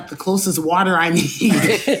here. I got the closest water I need.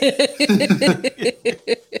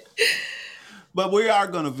 But we are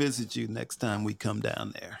going to visit you next time we come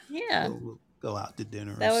down there. Yeah. We'll go out to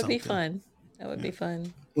dinner. That would be fun. That would be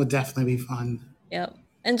fun. Would definitely be fun. Yep.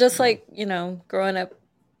 And just like, growing up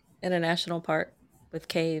in a national park with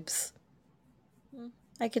caves,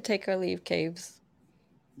 I could take or leave caves.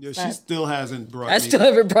 Yeah, she still hasn't brought me. I still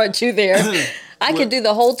haven't brought you there. I could do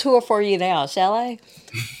the whole tour for you now, shall I?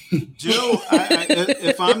 Joe,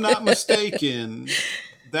 if I'm not mistaken,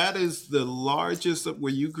 that is the largest,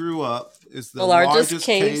 where you grew up, is the largest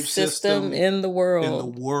cave system in the world. In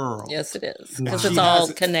the world. Yes, it is. Because it's all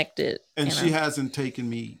connected. And she hasn't taken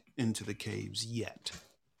me into the caves yet.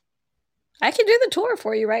 I can do the tour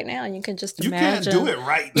for you right now, and you can just imagine. You can't do it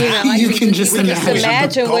right now. You can just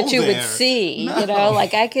imagine what you would see. No.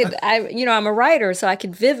 Like I'm a writer, so I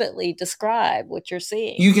could vividly describe what you're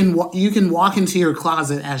seeing. You can walk into your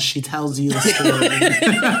closet as she tells you the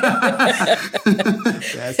story.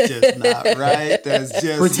 That's just not right. That's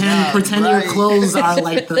just pretend right. your clothes are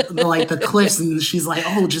like the cliffs, and she's like,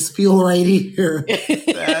 "Oh, just feel right here."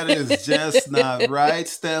 That is just not right.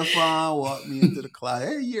 Stefan walked me into the closet.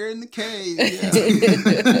 Hey, you're in the cave. Yeah.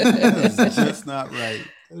 That is just not right.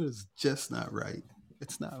 That is just not right.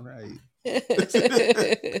 It's not right. Yeah,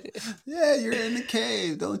 you're in the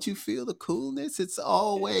cave. Don't you feel the coolness? It's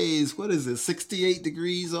always, what is it, 68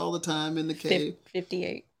 degrees all the time in the cave?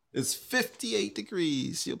 58. It's 58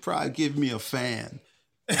 degrees. You'll probably give me a fan.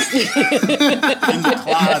 In the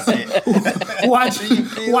closet.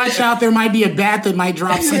 Watch out, there might be a bat that might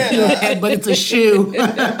drop something in your head, but it's a shoe.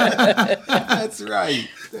 That's right.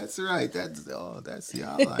 That's y'all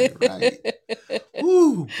like right.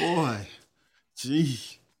 Ooh, boy. Gee.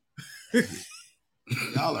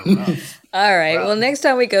 Y'all are rough. All right. Well, next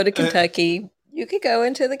time we go to Kentucky, you could go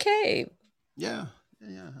into the cave. Yeah.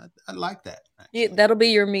 I like that. That'll be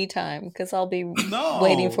your me time because I'll be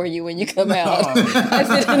waiting for you when you come out. I've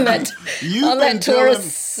been on that tour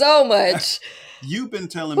so much. You've been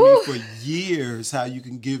telling me for years how you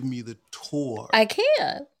can give me the tour. I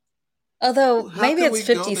can. Although maybe it's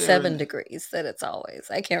 57 degrees that it's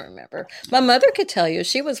always. I can't remember. My mother could tell you.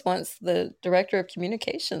 She was once the director of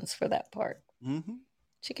communications for that part. Mm-hmm.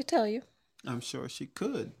 She could tell you. I'm sure she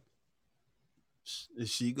could. Is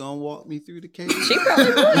she going to walk me through the cave? She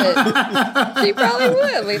probably would. She probably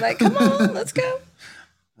would. Be like, come on, let's go.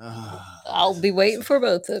 I'll be waiting for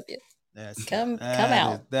both of you. Come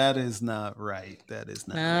out. That is not right. That is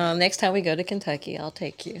not right. Next time we go to Kentucky, I'll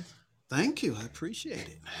take you. Thank you. I appreciate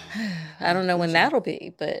it. I don't know when that'll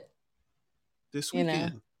be, but this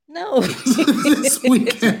weekend. No. This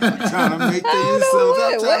weekend. I'm trying to make things.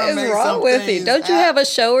 What is wrong with you? Don't you have a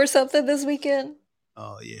show or something this weekend?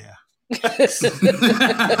 Oh, yeah. You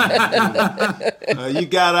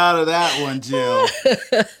got out of that one, Jill.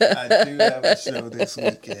 I do have a show this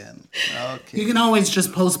weekend. Okay. You can always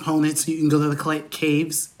just postpone it so you can go to the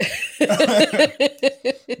caves.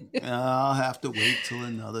 I'll have to wait till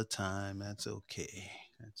another time. That's okay.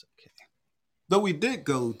 Though we did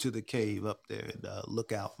go to the cave up there at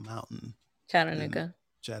Lookout Mountain. Chattanooga,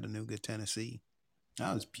 Tennessee.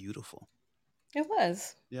 That was beautiful. It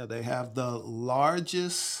was. Yeah, they have the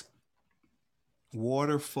largest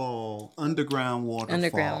underground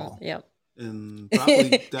waterfall. Yep. And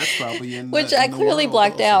that's probably in which I clearly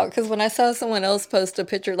blocked out because when I saw someone else post a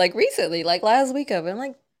picture like recently, like last week of it, I'm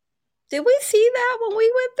like, did we see that when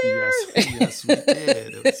we went there? Yes, we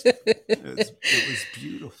did. It was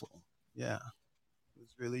beautiful. Yeah. It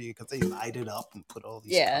was really because they light it up and put all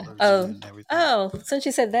these colors in and everything. Oh, since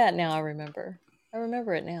you said that, now I remember. I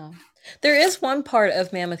remember it now. There is one part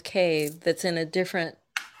of Mammoth Cave that's in a different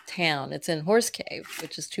town. It's in Horse Cave,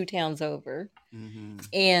 which is 2 towns over. Mm-hmm.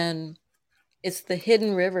 And it's the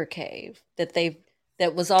Hidden River Cave that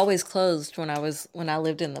was always closed when I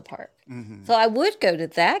lived in the park. Mm-hmm. So I would go to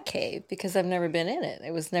that cave because I've never been in it.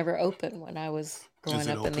 It was never open when I was growing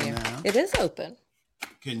up in there. Now? It is open.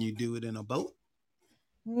 Can you do it in a boat?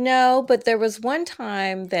 No, but there was one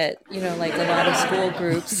time that, like a lot of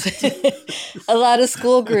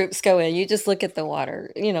school groups go in. You just look at the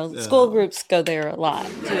water. School groups go there a lot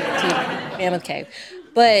to Mammoth Cave.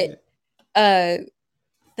 But there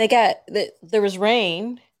was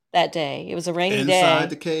rain that day. It was a rainy day.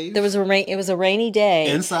 Inside the cave? It was a rainy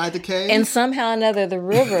day. Inside the cave? And somehow or another the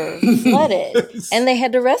river flooded and they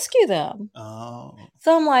had to rescue them. Oh.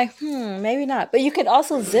 So I'm like, maybe not. But you could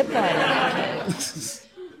also zip line in that cave.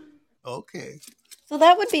 Okay. So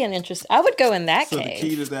that would be an interest. I would go in that cave. So the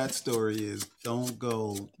key to that story is don't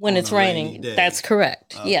go when it's raining. That's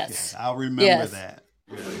correct. Okay. Yes. I'll remember that.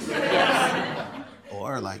 Yes.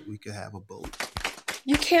 Or like we could have a boat.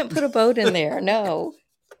 You can't put a boat in there. No.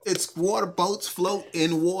 It's water. Boats float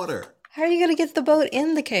in water. How are you going to get the boat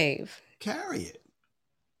in the cave? Carry it.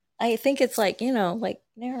 I think it's like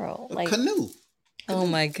narrow. A canoe. Oh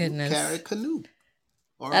my goodness. Carry a canoe.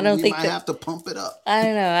 Or I don't think might have to pump it up. I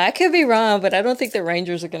don't know. I could be wrong, but I don't think the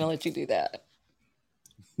Rangers are going to let you do that.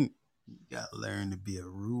 You got to learn to be a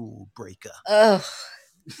rule breaker. Ugh.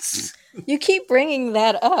 You keep bringing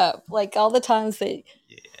that up, like all the times that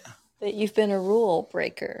you've been a rule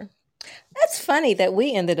breaker. That's funny that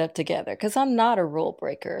we ended up together because I'm not a rule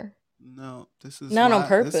breaker. No, this is not on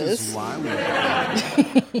purpose. This is why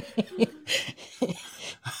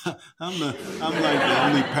I'm like the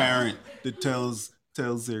only parent that tells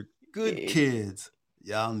their good kids,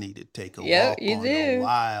 y'all need to take a walk on the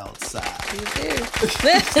wild side. You do.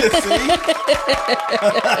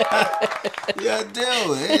 Yeah, I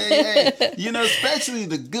do. Hey. Especially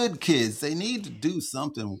the good kids, they need to do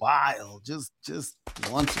something wild just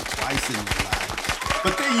once or twice in their life.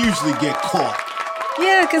 But they usually get caught.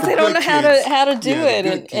 Yeah, because they don't know how to do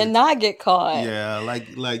it and not get caught. Yeah, like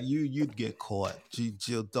you'd get caught.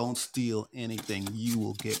 Jill, don't steal anything. You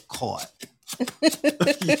will get caught.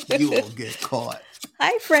 You will get caught.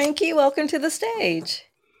 Hi, Frankie. Welcome to the stage.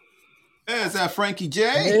 Hey, is that Frankie J?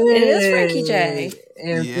 Hey, it is Frankie J.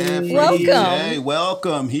 Anthony. Yeah, Frankie J.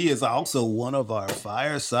 Welcome. He is also one of our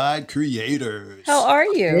Fireside creators. How are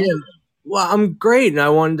you? Yeah. Well, I'm great, and I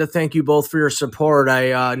wanted to thank you both for your support.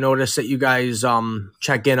 I noticed that you guys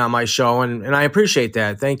check in on my show, and I appreciate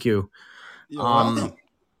that. Thank you. You're welcome.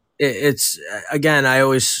 It's again, I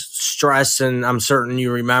always stress, and I'm certain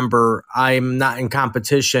you remember, I'm not in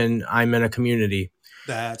competition. I'm in a community.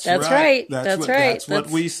 That's right. That's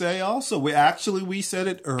what we say also. We said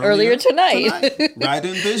it earlier tonight. Right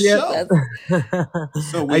in this show.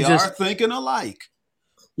 So we are thinking alike.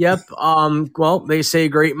 Yep. Well, they say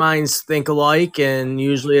great minds think alike, and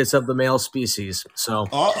usually it's of the male species. So,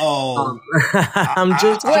 I'm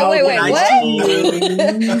just wait. What? I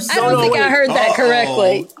don't think I heard that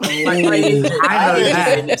correctly. I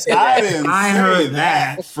heard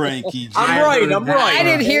that, Frankie. I'm right. I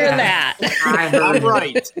didn't hear that. I'm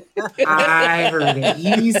right. I heard it.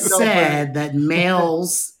 You said that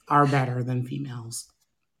males are better than females.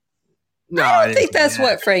 No, I don't think that's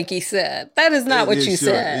what Frankie said. That is not what you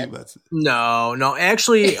said. No.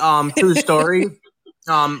 Actually, true story.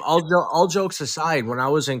 All jokes aside, when I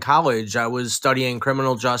was in college, I was studying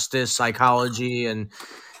criminal justice, psychology, and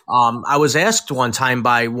I was asked one time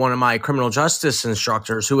by one of my criminal justice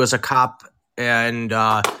instructors, who was a cop and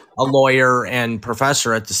a lawyer and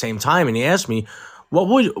professor at the same time, and he asked me, "What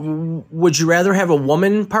would you rather have, a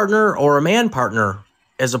woman partner or a man partner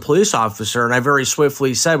as a police officer?" And I very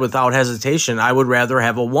swiftly said, without hesitation, I would rather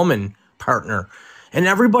have a woman partner. And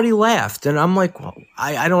everybody laughed. And I'm like, well,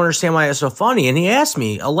 I don't understand why it's so funny. And he asked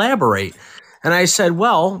me, elaborate. And I said,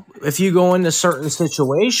 well, if you go into certain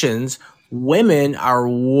situations, women are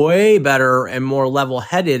way better and more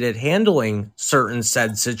level-headed at handling certain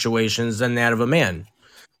said situations than that of a man.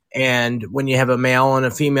 And when you have a male and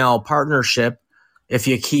a female partnership, if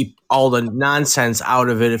you keep all the nonsense out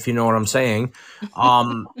of it, if you know what I'm saying,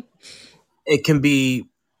 it can be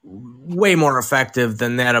way more effective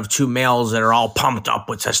than that of two males that are all pumped up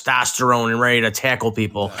with testosterone and ready to tackle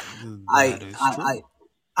people.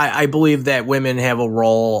 I believe that women have a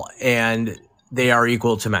role and they are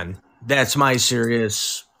equal to men. That's my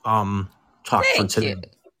serious talk for today.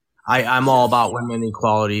 I'm all about women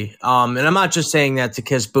equality. And I'm not just saying that to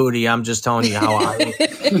kiss booty. I'm just telling you how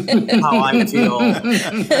I feel. And,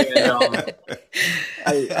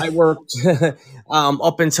 I worked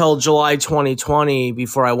up until July 2020,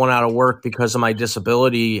 before I went out of work because of my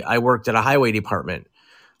disability. I worked at a highway department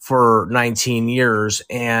for 19 years,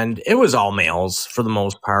 and it was all males for the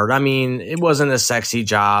most part. I mean, it wasn't a sexy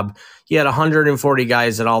job. You had 140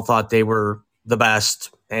 guys that all thought they were the best,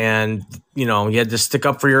 and you had to stick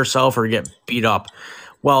up for yourself or get beat up.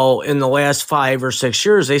 Well, in the last 5 or 6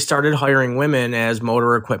 years, they started hiring women as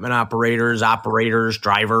motor equipment operators,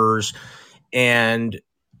 drivers, and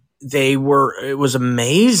it was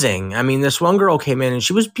amazing. I mean, this one girl came in and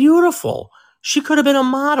she was beautiful. She could have been a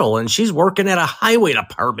model, and she's working at a highway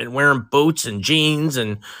department wearing boots and jeans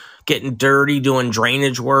and getting dirty, doing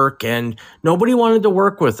drainage work, and nobody wanted to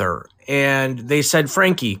work with her. And they said,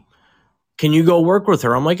 Frankie, can you go work with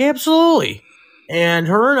her? I'm like, absolutely. And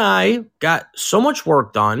her and I got so much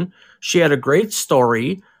work done. She had a great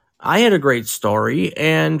story. I had a great story,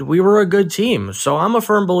 and we were a good team. So I'm a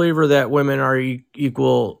firm believer that women are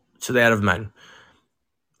equal to that of men.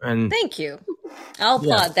 And thank you. I'll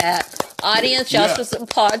applaud that. Audience, y'all should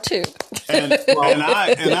applaud too. And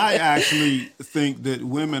I actually think that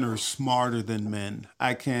women are smarter than men.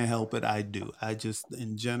 I can't help it. I do. I just,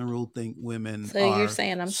 in general, think women So you're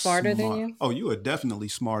saying I'm smarter than you? Oh, you are definitely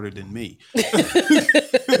smarter than me.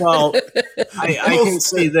 Well, I can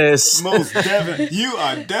say this. You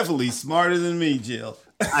are definitely smarter than me, Jill.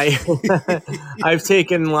 I've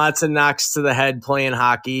taken lots of knocks to the head playing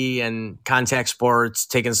hockey and contact sports,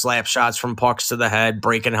 taking slap shots from pucks to the head,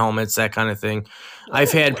 breaking helmets, that kind of thing.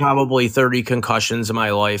 I've had probably 30 concussions in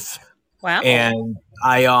my life. Wow. And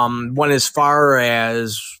I went as far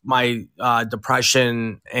as my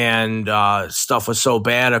depression and stuff was so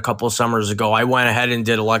bad a couple of summers ago, I went ahead and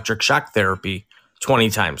did electric shock therapy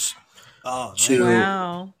 20 times. Oh,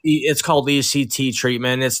 wow. It's called ECT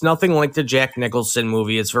treatment. It's nothing like the Jack Nicholson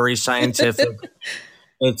movie. It's very scientific.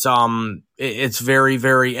 It's very,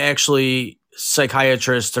 very, actually,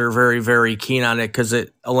 psychiatrists are very, very keen on it because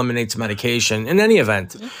it eliminates medication. In any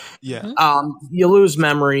event, yeah, you lose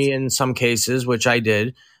memory in some cases, which I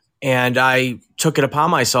did. And I took it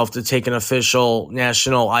upon myself to take an official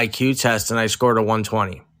national IQ test, and I scored a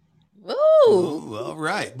 120. Ooh, all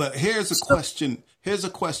right. But here's a question. Here's a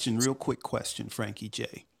question, real quick question, Frankie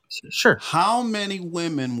J. Sure. How many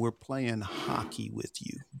women were playing hockey with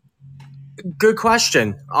you? Good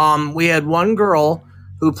question. We had one girl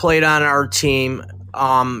who played on our team.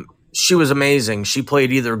 She was amazing. She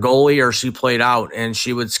played either goalie or she played out, and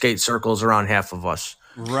she would skate circles around half of us.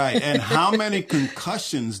 Right. And how many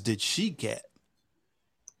concussions did she get?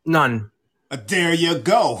 None. There you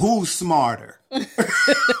go. Who's smarter?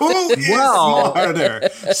 Who is smarter?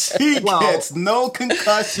 She gets no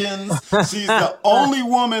concussions. She's the only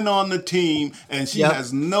woman on the team, and she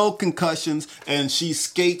has no concussions, and she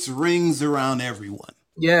skates rings around everyone.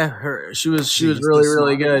 Yeah, she was really,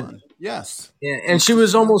 really good. One. Yes. Yeah, and she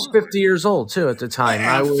was almost 50 years old, too, at the time.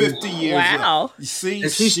 I was 50 years wow. old. You see,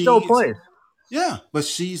 and she still plays. Yeah, but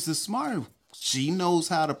she's the smarter. She knows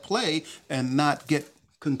how to play and not get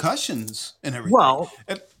concussions and everything. Well,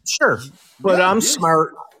 sure. But I'm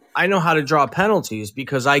smart. I know how to draw penalties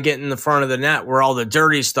because I get in the front of the net where all the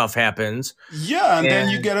dirty stuff happens. Yeah, and then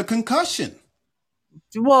you get a concussion.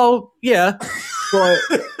 Well, yeah. But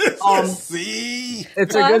see?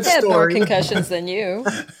 It's a good I've had more story. concussions than you.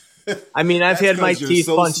 I mean, I've had my teeth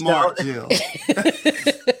punched smart, out. Jill.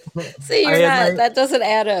 See, you're not. That doesn't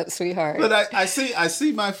add up, sweetheart. But I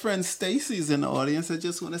see my friend Stacy's in the audience. I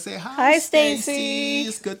just want to say hi. Hi, Stacy.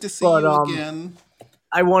 It's good to see you again.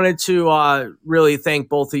 I wanted to really thank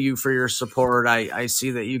both of you for your support. I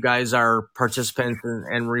see that you guys are participants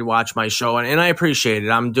and rewatch my show, and I appreciate it.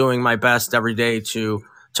 I'm doing my best every day to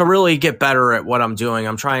really get better at what I'm doing.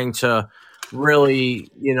 I'm trying to really,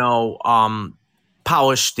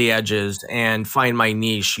 polish the edges and find my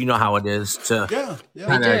niche. You know how it is to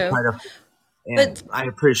but I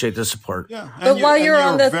appreciate the support. Yeah, but while you're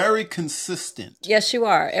on the very consistent. Yes, you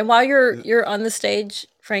are. And while you're on the stage,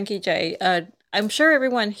 Frankie J, I'm sure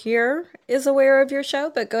everyone here is aware of your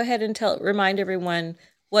show, but go ahead and remind everyone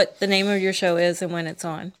what the name of your show is and when it's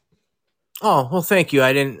on. Oh, well, thank you.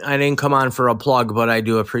 I didn't come on for a plug, but I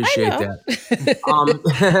do appreciate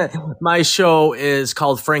that. My show is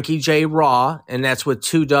called Frankie J Raw, and that's with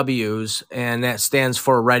 2 W's, and that stands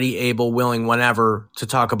for Ready, Able, Willing, Whenever, to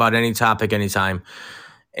talk about any topic, anytime.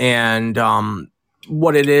 And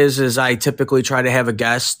what it is I typically try to have a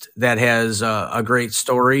guest that has a great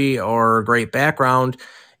story or a great background,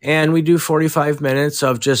 and we do 45 minutes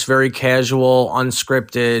of just very casual,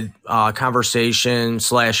 unscripted conversation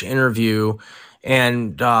 / interview.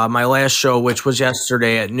 And my last show, which was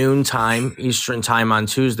yesterday at noontime, Eastern time on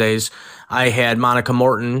Tuesdays, I had Monica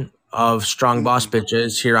Morton of Strong Boss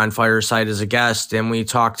Bitches here on Fireside as a guest, and we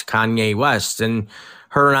talked Kanye West. And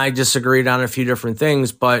her and I disagreed on a few different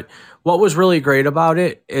things, but what was really great about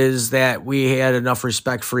it is that we had enough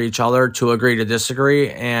respect for each other to agree to disagree.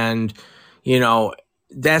 And,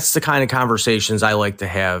 that's the kind of conversations I like to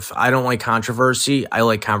have. I don't like controversy. I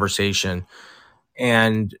like conversation.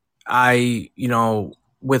 And I,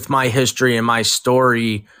 with my history and my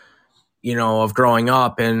story, of growing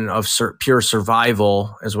up and of pure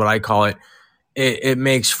survival is what I call it. It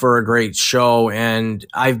makes for a great show. And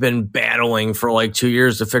I've been battling for like 2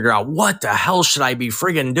 years to figure out what the hell should I be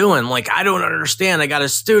friggin' doing? Like, I don't understand. I got a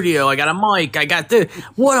studio. I got a mic. I got this.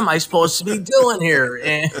 What am I supposed to be doing here?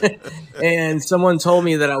 And someone told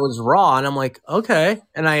me that I was raw. And I'm like, okay.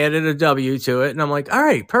 And I added a W to it. And I'm like, all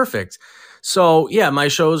right, perfect. So, yeah, my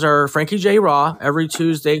shows are Frankie J Raw every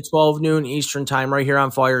Tuesday, 12 noon Eastern time right here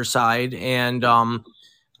on Fireside. And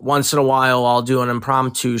once in a while, I'll do an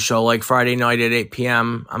impromptu show like Friday night at 8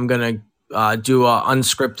 p.m. I'm going to do an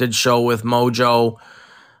unscripted show with Mojo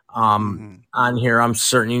on here. I'm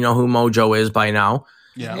certain you know who Mojo is by now.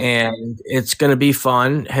 Yeah. And it's going to be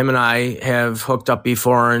fun. Him and I have hooked up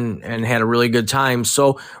before and had a really good time.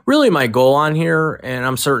 So really my goal on here, and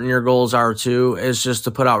I'm certain your goals are too, is just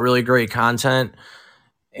to put out really great content.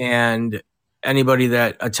 And anybody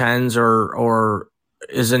that attends or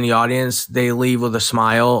is in the audience, they leave with a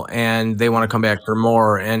smile and they want to come back for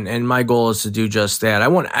more. And my goal is to do just that. I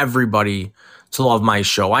want everybody to love my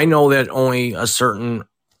show. I know that only a certain,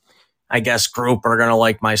 I guess, group are going to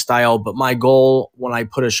like my style, but my goal when I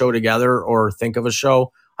put a show together or think of a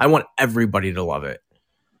show, I want everybody to love it.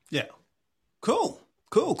 Yeah. Cool.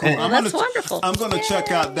 That's wonderful. I'm going to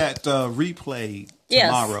check out that replay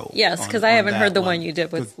tomorrow. Yes, because I haven't heard the one you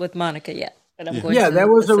did with Monica yet. That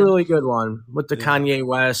was a really good one with the Kanye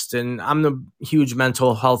West. And I'm the huge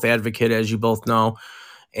mental health advocate, as you both know.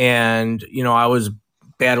 And, I was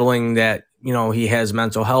battling that, he has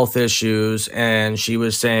mental health issues. And she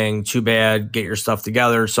was saying, too bad, get your stuff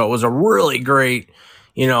together. So it was a really great,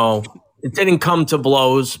 it didn't come to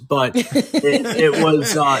blows, but it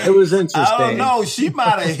was interesting. I don't know. She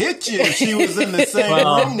might have hit you if she was in the same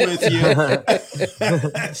room with you.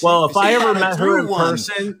 Well, if I ever met her in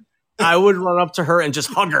person, I would run up to her and just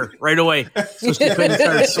hug her right away, so she couldn't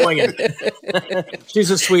start swinging. She's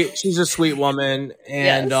a sweet woman,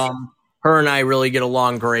 and her and I really get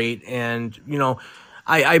along great. And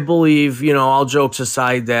I believe, all jokes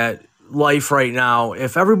aside, that life right now,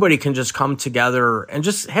 if everybody can just come together and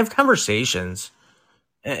just have conversations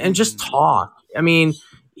and just talk. I mean,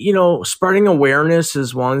 spreading awareness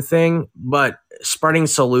is one thing, but spreading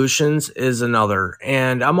solutions is another.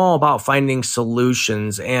 And I'm all about finding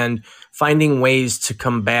solutions and finding ways to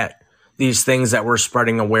combat these things that we're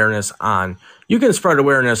spreading awareness on. You can spread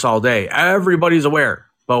awareness all day. Everybody's aware,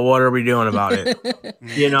 but what are we doing about it?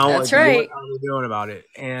 That's right. What are we doing about it?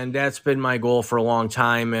 And that's been my goal for a long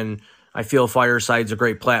time. And I feel Fireside's a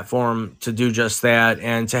great platform to do just that.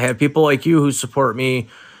 And to have people like you who support me,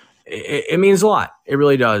 it means a lot. It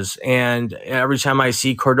really does. And every time I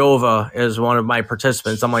see Cordova as one of my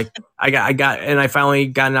participants, I'm like, I finally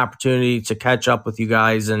got an opportunity to catch up with you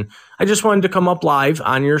guys. And I just wanted to come up live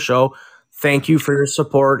on your show. Thank you for your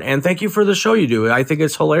support, and thank you for the show you do. I think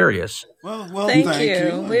it's hilarious. Well, thank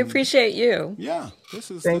you. We appreciate you. Yeah,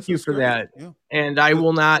 thank you for that. Yeah. And I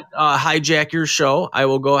will not hijack your show. I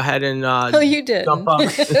will go ahead and you did. Jump up.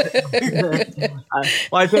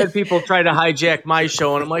 Well, I've had people try to hijack my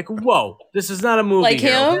show, and I'm like, whoa, this is not a movie. Like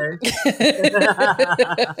here, him? Okay?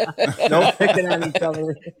 No picking on each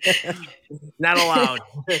other. Not allowed.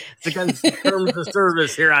 It's against terms of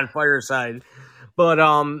service here on Fireside. But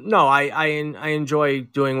no, I enjoy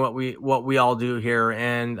doing what we all do here,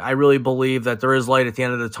 and I really believe that there is light at the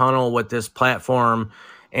end of the tunnel with this platform.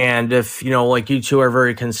 And if like you two are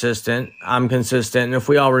very consistent, I'm consistent, and if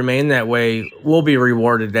we all remain that way, we'll be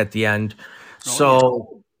rewarded at the end.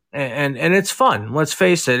 And it's fun. Let's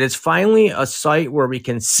face it; it's finally a site where we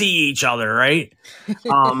can see each other, right?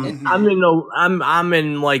 I'm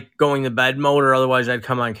in like going to bed mode, or otherwise I'd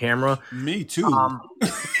come on camera. Me too.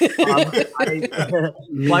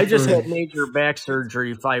 I just had major back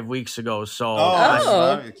surgery 5 weeks ago, so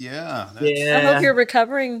yeah. I hope you're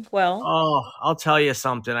recovering well. Oh, I'll tell you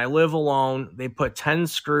something. I live alone. They put 10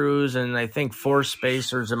 screws and I think 4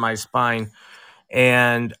 spacers in my spine.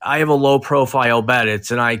 And I have a low profile bed.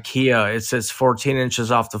 It's an IKEA. It sits 14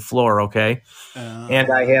 inches off the floor. Okay.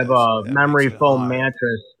 And I have a memory foam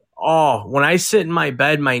mattress. Oh, when I sit in my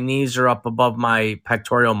bed, my knees are up above my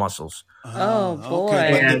pectoral muscles. Oh boy.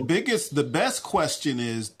 Okay. But the best question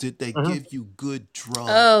is, did they give you good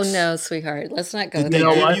drugs? Oh no, sweetheart. Let's not go there. Did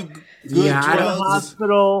they give you good drugs? At the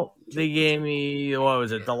hospital, they gave me, what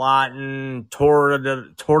was it, Dilaudid,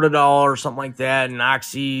 Toradol or something like that, and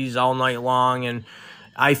Oxys all night long, and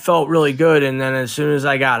I felt really good. And then as soon as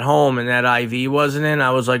I got home and that IV wasn't in,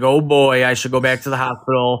 I was like, oh boy, I should go back to the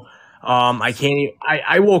hospital.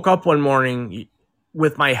 I woke up one morning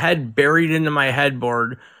with my head buried into my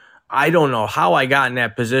headboard. I don't know how I got in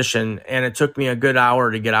that position, and it took me a good hour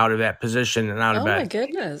to get out of that position and out of bed. Oh my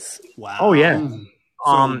goodness! Wow. Oh yeah.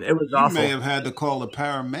 So it was awful. You may have had to call the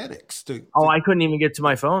paramedics. I couldn't even get to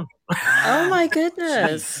my phone. Oh my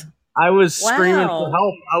goodness! I was screaming for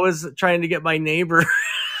help. I was trying to get my neighbor.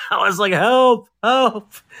 I was like, help,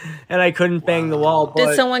 help. And I couldn't bang the wall. But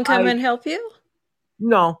did someone come and help you?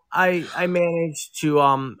 No, I managed to,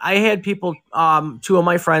 I had people, 2 of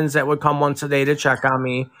my friends that would come once a day to check on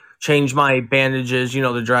me, change my bandages,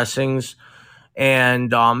 the dressings,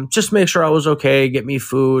 and just make sure I was okay, get me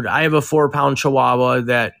food. I have a 4-pound Chihuahua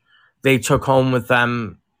that they took home with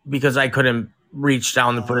them because I couldn't reach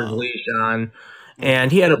down to put his leash on.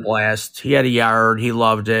 And he had a blast. He had a yard. He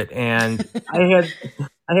loved it. And I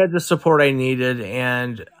had the support I needed.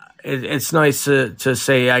 And it's nice to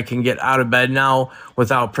say I can get out of bed now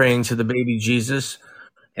without praying to the baby Jesus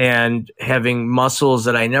and having muscles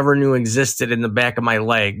that I never knew existed in the back of my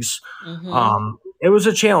legs. Mm-hmm. It was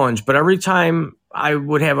a challenge, but every time I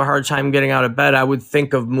would have a hard time getting out of bed, I would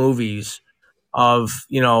think of movies of,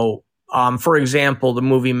 for example, the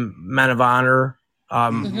movie Men of Honor,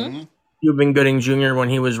 Cuban Gooding Jr. when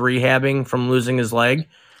he was rehabbing from losing his leg.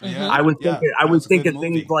 Yeah, I would think of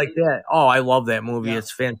things like that. Oh, I love that movie. Yeah.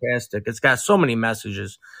 It's fantastic. It's got so many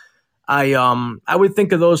messages. I would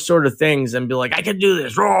think of those sort of things and be like, I can do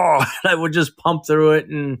this. Raw. I would just pump through it,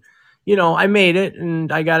 and I made it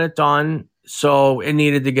and I got it done. So it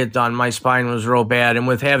needed to get done. My spine was real bad, and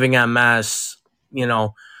with having MS,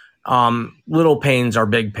 little pains are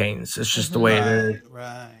big pains. It's just the way it is.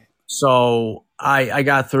 Right. So I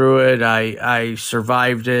got through it. I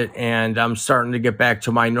survived it, and I'm starting to get back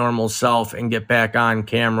to my normal self and get back on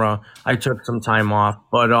camera. I took some time off,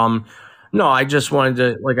 but No, I just wanted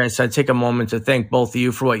to, like I said, take a moment to thank both of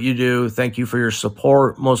you for what you do. Thank you for your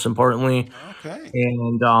support, most importantly. Okay.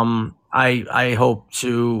 And I hope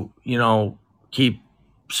to, keep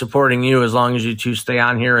supporting you as long as you two stay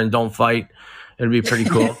on here and don't fight. It'd be pretty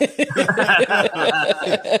cool. We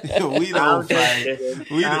don't fight.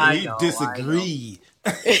 We disagree.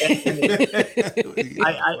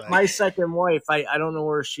 My second wife, I don't know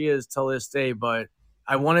where she is till this day, but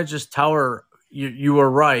I want to just tell her you were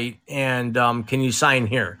right, and can you sign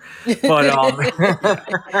here? But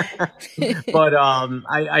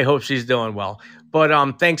I hope she's doing well.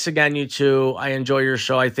 But thanks again, you two. I enjoy your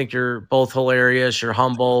show. I think you're both hilarious. You're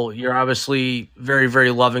humble. You're obviously very,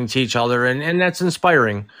 very loving to each other, and that's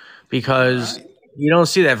inspiring because you don't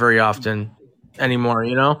see that very often anymore.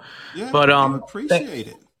 Yeah, but I appreciate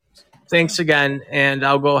it. Thanks again, and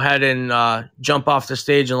I'll go ahead and jump off the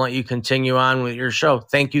stage and let you continue on with your show.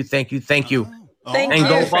 Thank you. Thank you, Frankie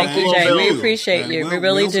J. We appreciate you. We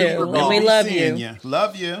really do. And we love you.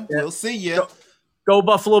 Love you. Yeah. We'll see you. Go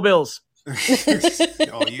Buffalo Bills. Oh,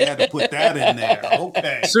 you had to put that in there.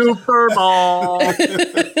 Okay. Super Bowl.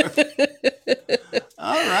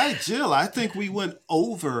 All right, Jill. I think we went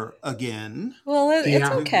over again. Well, it's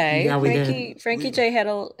okay. Yeah, Frankie J had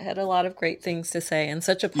a lot of great things to say and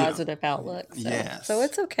such a positive outlook. So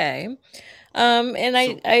it's okay. And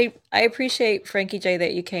I appreciate Frankie J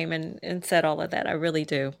that you came and said all of that. I really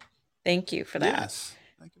do. Thank you for that. Yes.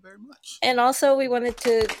 Thank you very much. And also we wanted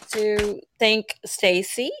to thank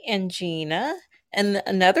Stacy and Gina and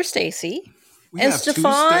another Stacy and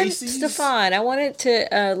Stefan, I wanted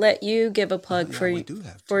to let you give a plug for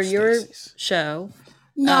your show.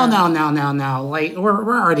 No. Like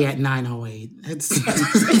we're already at 9:08. It's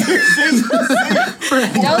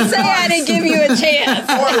Don't say I didn't give you a chance.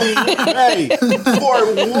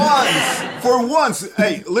 For once,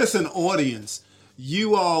 hey, listen, audience.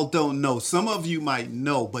 You all don't know. Some of you might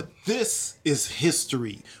know, but this is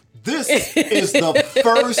history. This is the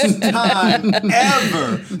first time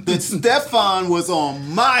ever that Stefan was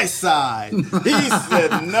on my side. He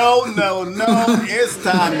said, no, it's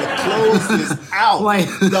time to close this out.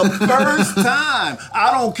 The first time.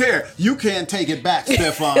 I don't care. You can't take it back,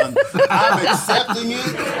 Stefan. I'm accepting it.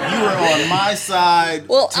 You are on my side.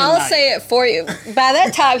 Well, tonight. I'll say it for you. By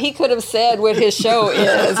that time, he could have said what his show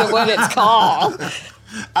is and what it's called.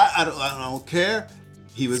 I don't care.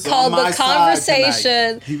 He was called on my The Conversation. Side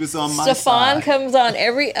tonight. He was on my Stefan side. comes on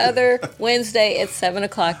every other Wednesday at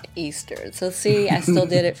 7:00 Eastern. So see, I still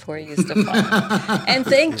did it for you, Stefan. And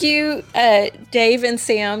thank you, Dave and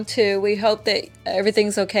Sam, too. We hope that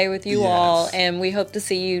everything's okay with you all, and we hope to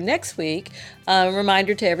see you next week.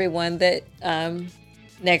 Reminder to everyone that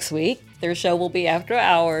next week, their show will be after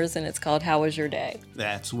hours, and it's called How Was Your Day?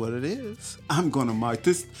 That's what it is. I'm going to mark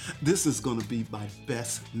this. This is going to be my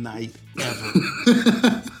best night ever.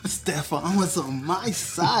 Stefan was on my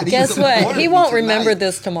side. Guess what? He won't remember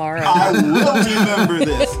this tomorrow. I will remember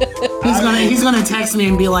this. He's gonna text me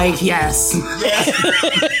and be like, yes.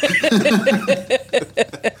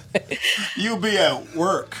 You'll be at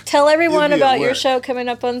work. Tell everyone about your show coming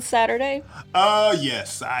up on Saturday.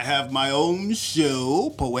 Yes, I have my own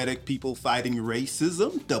show, Poetic People Fighting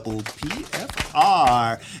Racism,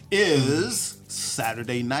 PFR, is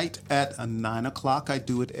Saturday night at 9 o'clock. I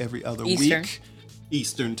do it every other week.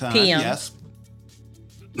 Eastern time, PM. Yes.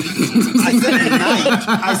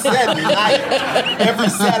 I said night. Every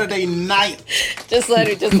Saturday night. Just let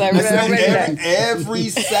it every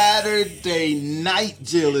Saturday night,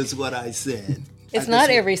 Jill, is what I said. It's not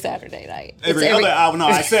every Saturday night.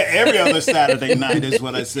 I said every other Saturday night is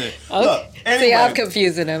what I said. Okay. Look, anyway, see, I'm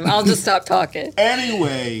confusing him. I'll just stop talking.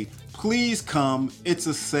 Anyway, please come. It's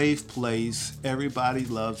a safe place. Everybody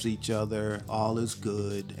loves each other. All is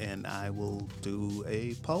good. And I will do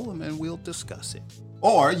a poem and we'll discuss it.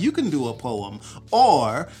 Or you can do a poem.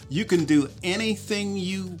 Or you can do anything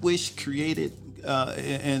you wish created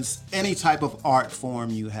in any type of art form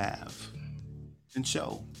you have. And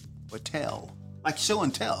show or tell. Like show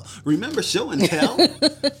and tell. Remember show and tell?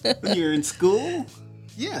 When you're in school?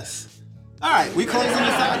 Yes. All right, we closing this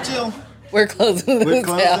out, Jill? We're closing this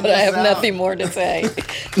out. I have nothing more to say.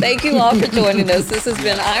 Thank you all for joining us. This has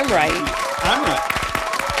been I'm Right. I'm Right.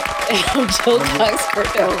 And I'm Jill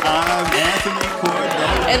Cox-Cordova. I'm Anthony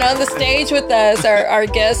Cordova. And on the stage with us, our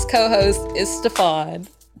guest co-host is Stefan.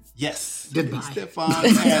 Yes. Goodbye. Stefan,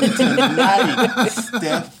 and tonight,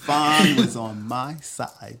 Stefan was on my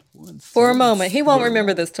side. For a moment. He won't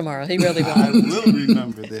remember this tomorrow. He really won't. I will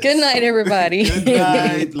remember this. Good night, everybody. Good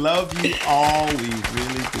night. Love you all. We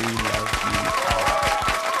really do love you.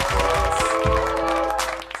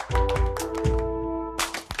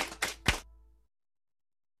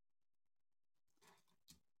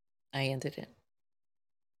 I ended it.